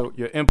to get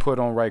your input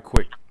on right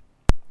quick.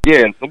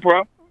 Yeah, no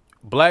problem.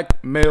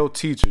 Black male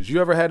teachers.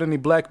 You ever had any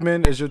black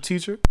men as your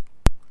teacher?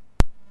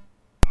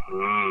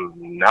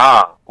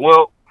 Nah.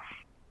 Well,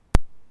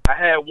 I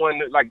had one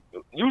that, like,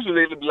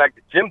 usually it would be like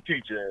the gym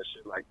teacher and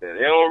shit like that.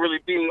 They don't really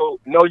be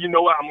no, you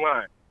know what, I'm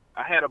lying.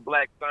 I had a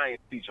black science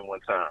teacher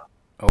one time.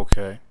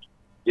 Okay.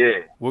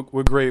 Yeah.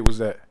 What grade was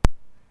that?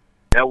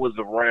 That was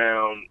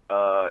around,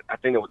 I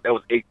think that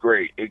was 8th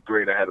grade. 8th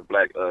grade, I had a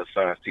black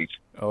science teacher.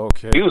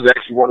 Okay. He was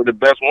actually one of the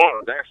best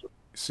ones, actually.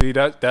 See,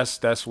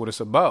 that's what it's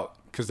about,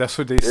 because that's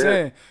what they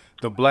saying.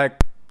 The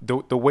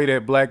way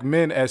that black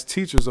men as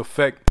teachers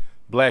affect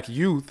black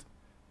youth,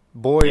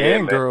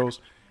 and girls,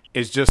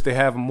 is just they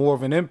have more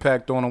of an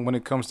impact on them when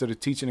it comes to the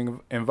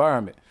teaching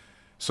environment.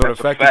 So that's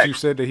the fact that you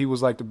said that he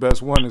was like the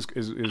best one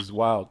is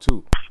wild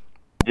too.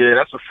 Yeah,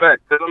 that's a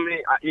fact. Cause I mean,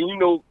 you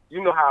know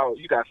how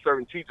you got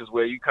certain teachers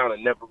where you kind of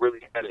never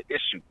really had an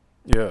issue.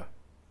 Yeah.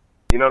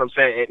 You know what I'm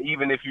saying? And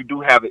even if you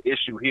do have an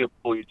issue, he'll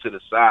pull you to the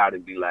side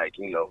and be like,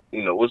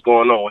 what's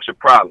going on? What's your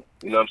problem?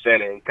 You know what I'm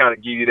saying? And kind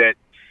of give you that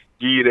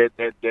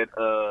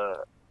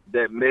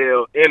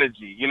male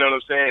energy. You know what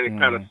I'm saying? And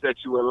kind of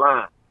set you in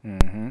line.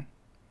 Mm-hmm.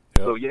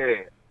 Yep. So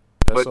yeah.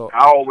 That's but all.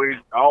 I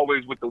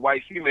always with the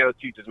white female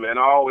teachers, man,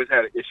 I always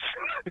had an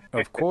issue.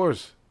 Of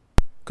course,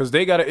 because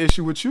they got an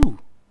issue with you.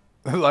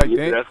 Like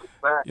that's a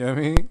fact. You know what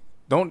I mean?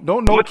 Don't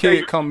no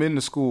kid come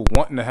into school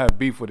wanting to have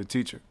beef with a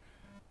teacher.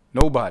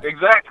 Nobody.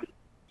 Exactly.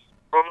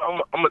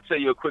 I'm gonna tell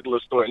you a quick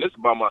little story, and this is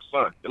about my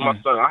son. And my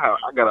son, I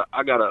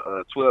got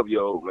a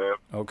 12-year-old, man.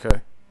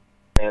 Okay.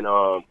 And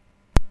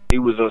he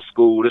was in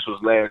school. This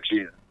was last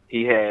year.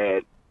 He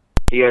had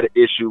an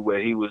issue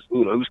where he was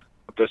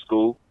up at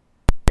school,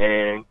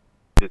 and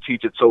the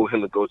teacher told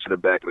him to go to the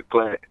back of the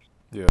class.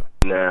 Yeah.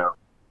 Now,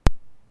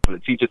 when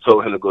the teacher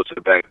told him to go to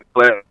the back of the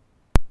class,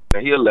 now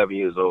he 11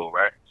 years old,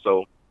 right?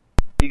 So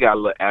he got a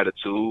little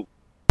attitude.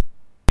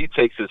 He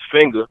takes his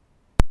finger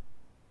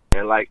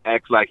and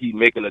acts like he's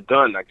making a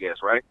gun, I guess,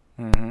 right?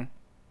 Mm-hmm.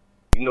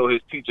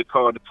 His teacher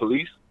called the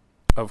police.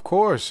 Of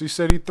course, he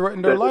said he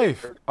threatened their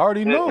life. I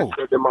already know.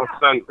 Said that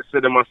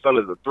my son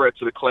is a threat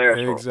to the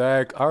classroom.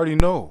 Exactly. I already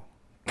know.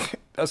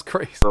 That's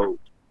crazy. So,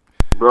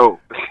 bro,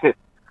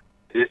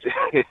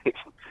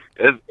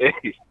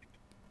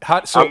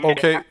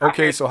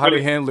 So how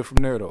they handle it from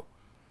there though?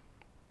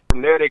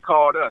 From there, they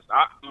called us.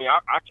 I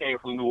came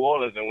from New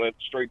Orleans and went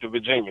straight to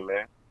Virginia,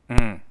 man.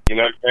 Mm. You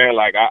know what I'm saying?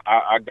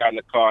 I got in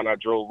the car and I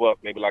drove up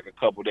maybe like a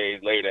couple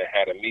days later and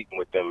had a meeting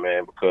with them,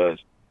 man, because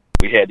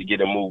we had to get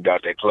them moved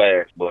out that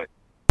class. But,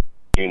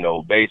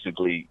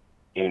 basically,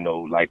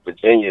 like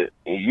Virginia,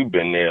 you've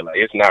been there,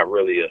 it's not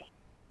really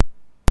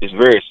it's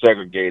very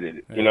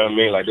segregated. You know what I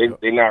mean? Like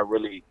they're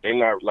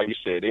not like you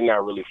said, they're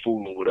not really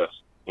fooling with us.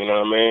 You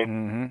know what I mean?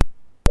 Mm-hmm.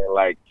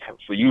 And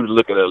for you to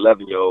look at an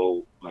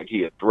 11-year-old like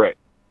he a threat.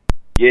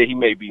 yeah, he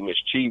may be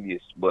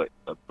mischievous, but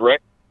a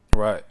threat.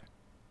 Right.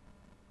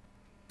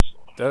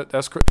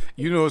 That's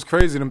you know, it's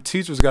crazy. Them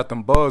teachers got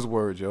them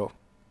buzzwords, yo.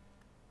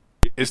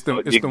 It's them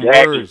Exactly.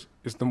 words.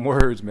 It's them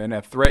words, man.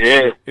 That threat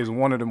Yeah. shit is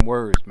one of them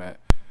words, man.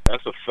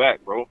 That's a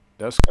fact, bro.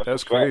 That's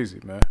crazy,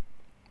 man.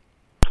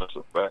 That's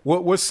a fact.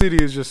 What city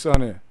is your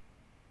son in?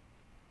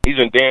 He's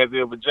in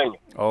Danville, Virginia.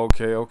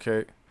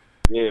 Okay.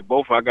 Yeah,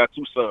 both. I got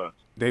 2 sons.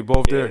 They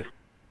both Yeah. there.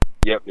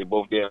 Yep, they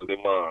both there with their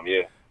mom.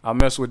 Yeah. I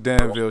mess with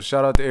Danville.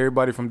 Shout out to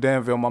everybody from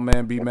Danville, my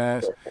man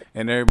B.I.Z.ness,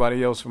 and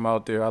everybody else from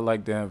out there. I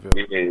like Danville.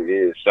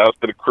 Yeah. Shouts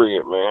to the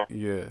crib, man.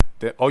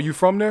 Yeah. Oh, you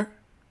from there?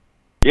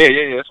 Yeah.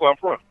 That's where I'm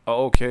from.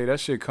 Oh, okay. That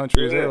shit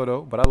country as hell,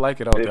 though. But I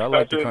like it out there. I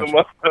like the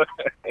country.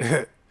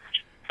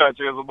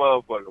 Country as a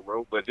motherfucker,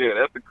 bro. But yeah,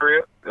 that's the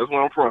crib. That's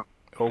where I'm from.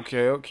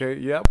 Okay.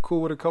 Yeah, I'm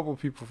cool with a couple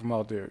people from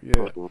out there. Yeah.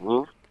 Mm-hmm.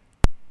 All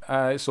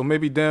right. So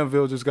maybe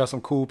Danville just got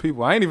some cool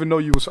people. I ain't even know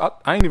you was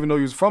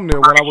from there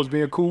when I was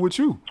being cool with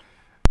you.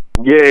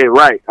 Yeah,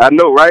 right. I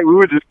know, right? We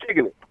were just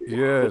kicking it.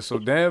 Yeah. So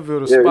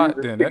Danville the Yeah, spot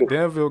we then. just That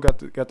Danville got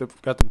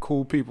them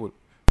cool people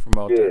from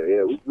out there.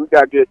 Yeah. We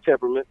got good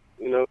temperament.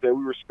 You know what I'm saying?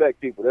 We respect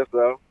people. That's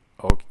all.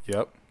 Oh,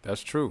 yep.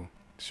 That's true.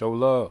 Show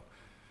love.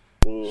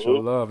 Mm-hmm. Show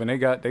love. And they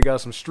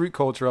got some street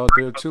culture out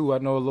there too. I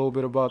know a little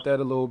bit about that,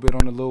 a little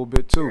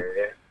bit too.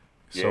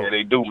 Yeah,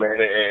 they do, man.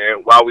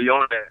 And while we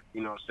on that,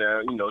 you know what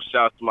I'm saying? You know,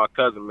 shout out to my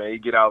cousin, man. He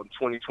get out in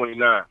 2029. You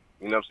know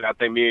what I'm saying? I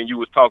think me and you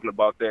was talking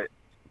about that,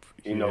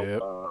 you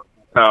know,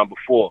 time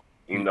before.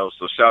 You know,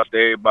 so shout out to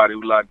everybody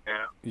who locked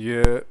down.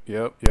 Yeah,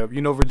 yep.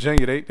 You know,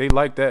 Virginia, they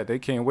like that. They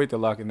can't wait to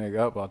lock a nigga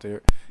up out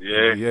there.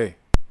 Yeah.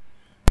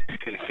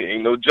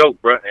 Ain't no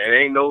joke, bro. And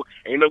ain't no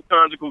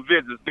conjugal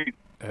visits either.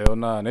 Hell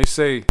nah. And they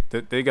say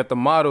that they got the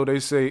motto. They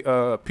say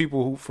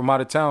people who from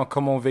out of town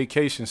come on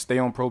vacation, stay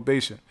on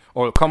probation,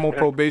 or come on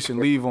probation,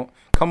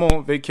 come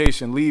on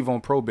vacation, leave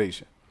on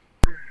probation.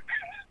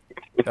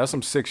 That's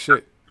some sick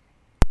shit.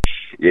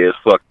 Yeah, it's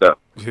fucked up.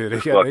 Yeah, they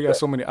got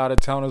so many out of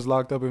towners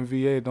locked up in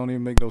VA. It don't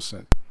even make no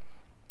sense.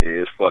 Yeah,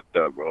 it's fucked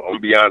up, bro. I'm gonna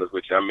be honest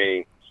with you. I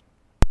mean,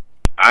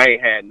 I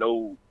ain't had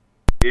no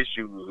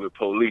issues with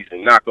police,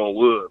 and knock on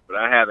wood, but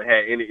I haven't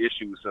had any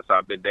issues since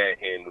I've been down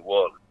here in New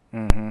Orleans.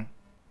 Mm-hmm.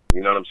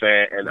 You know what I'm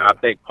saying? And I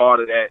think part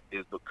of that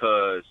is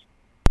because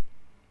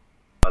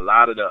a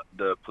lot of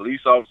the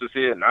police officers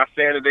here, not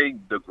saying that they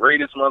the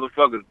greatest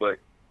motherfuckers, but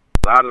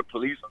a lot of the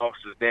police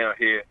officers down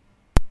here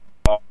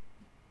are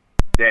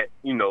that,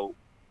 you know,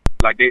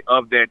 like they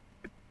of that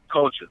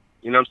culture.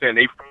 You know what I'm saying?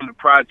 They from the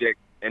project,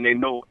 and they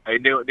know a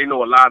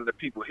lot of the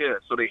people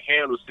here, so they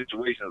handle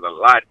situations a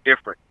lot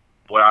different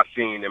than what I've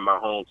seen in my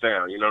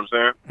hometown. You know what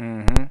I'm saying?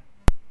 Mm-hmm.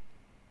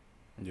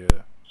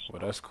 Yeah.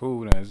 Well, that's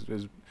cool. Then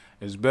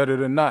it's better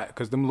than not,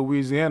 because them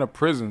Louisiana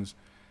prisons,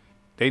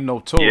 they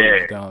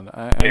notorious down there.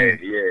 I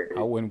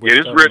wouldn't. Yeah,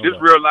 this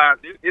real life.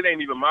 It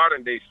ain't even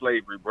modern day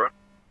slavery, bro.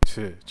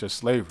 Shit, just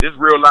slavery. This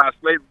real life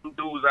slavery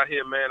dudes out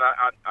here, man.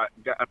 I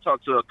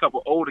talked to a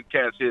couple older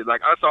cats here.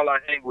 Like that's all I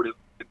hang with is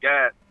the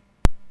guy,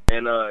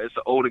 and it's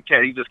an older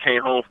cat. He just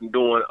came home from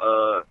doing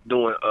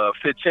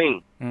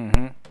 15,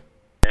 mm-hmm.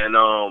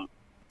 and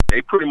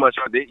they pretty much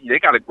they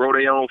got to grow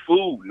their own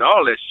food and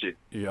all that shit.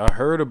 Yeah, I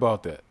heard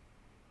about that.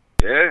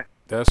 Yeah,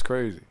 that's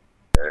crazy.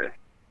 Yeah.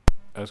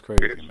 That's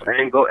crazy,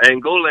 man.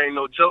 Angola ain't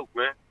no joke,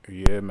 man.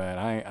 Yeah,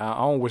 man. I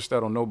don't wish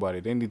that on nobody.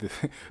 They need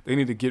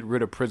to get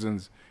rid of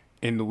prisons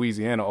in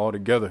Louisiana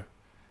altogether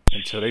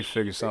until they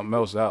figure something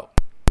else out.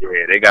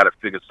 Yeah, they got to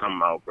figure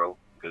something out, bro.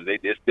 Because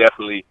it's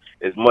definitely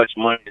as much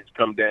money that's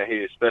come down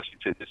here, especially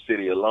to this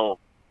city alone.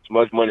 As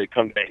much money that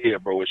come down here,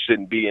 bro. It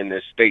shouldn't be in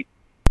this state.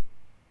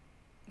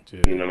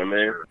 Yeah. You know what I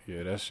mean?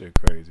 Yeah, that shit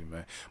crazy,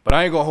 man. But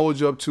I ain't gonna hold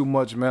you up too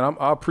much, man.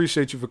 I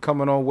appreciate you for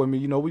coming on with me.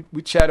 You know, we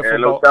chatted for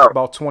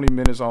about 20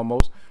 minutes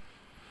almost.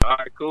 All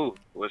right, cool.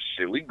 Well,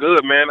 shit, we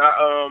good, man.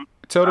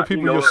 Tell the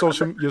people your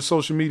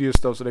social media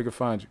stuff so they can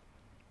find you.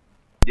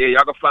 Yeah,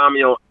 y'all can find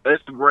me on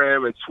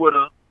Instagram and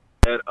Twitter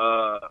at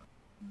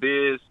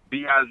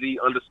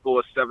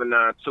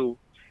B.I.Z._792,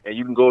 and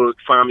you can go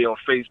find me on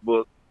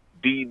Facebook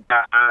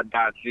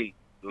B.I.Z.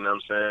 You know what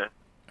I'm saying?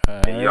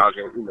 And y'all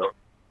can, you know,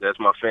 that's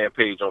my fan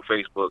page on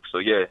Facebook. So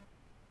yeah,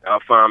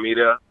 y'all find me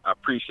there. I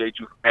appreciate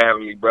you for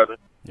having me, brother.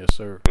 Yes,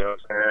 sir. You know what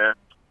I'm saying?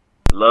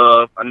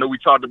 Love. I know we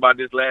talked about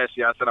this last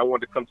year. I said I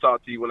wanted to come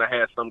talk to you when I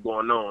had something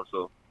going on.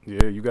 So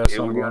yeah, you got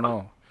something going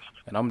on,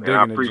 and I'm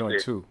digging the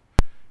joint too.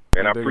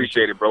 And I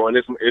appreciate it, bro. And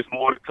it's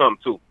more to come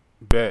too.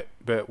 Bet.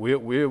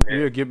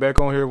 We'll get back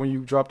on here when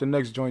you drop the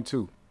next joint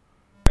too.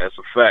 That's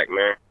a fact,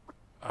 man.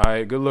 All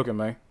right, good looking,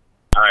 man.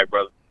 All right,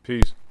 brother.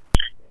 Peace.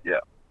 Yeah.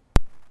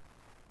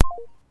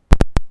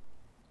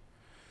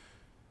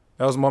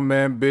 That was my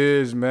man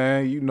Biz,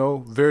 man. You know,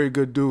 very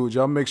good dude.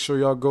 Y'all make sure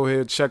y'all go ahead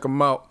and check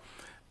him out.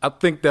 I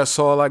think that's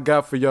all I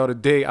got for y'all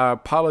today. I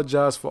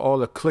apologize for all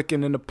the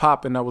clicking and the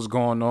popping that was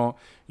going on.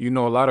 You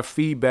know, a lot of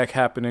feedback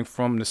happening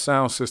from the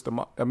sound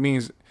system. That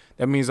means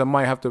I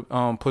might have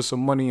to put some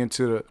money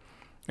into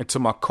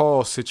my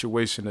call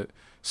situation to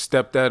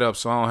step that up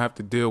so I don't have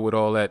to deal with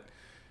all that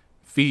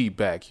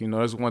feedback. You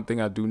know, that's one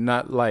thing I do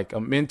not like.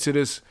 I'm into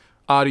this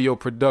audio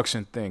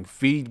production thing.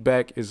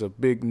 Feedback is a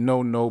big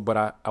no-no,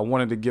 but I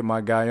wanted to get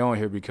my guy on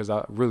here because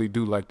I really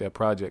do like that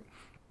project.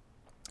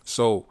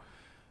 So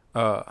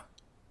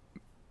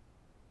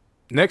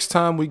next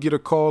time we get a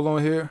call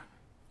on here,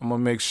 I'm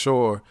going to make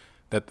sure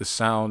that the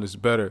sound is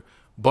better.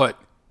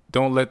 But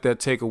don't let that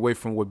take away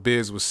from what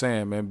Biz was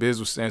saying, man. Biz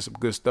was saying some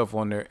good stuff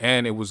on there,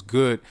 and it was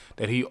good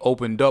that he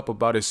opened up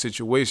about his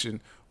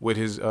situation with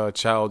his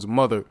child's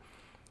mother,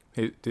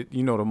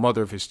 the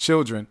mother of his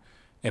children,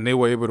 and they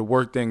were able to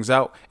work things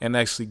out and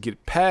actually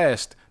get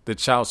past the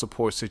child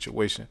support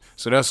situation.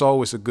 So that's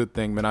always a good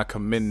thing, man. I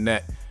commend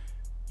that,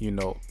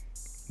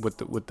 with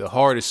the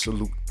hardest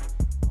salute.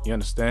 You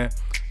understand?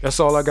 That's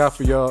all I got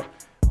for y'all.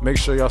 Make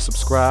sure y'all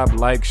subscribe,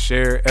 like,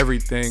 share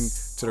everything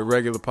to the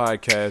regular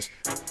podcast.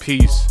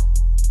 Peace.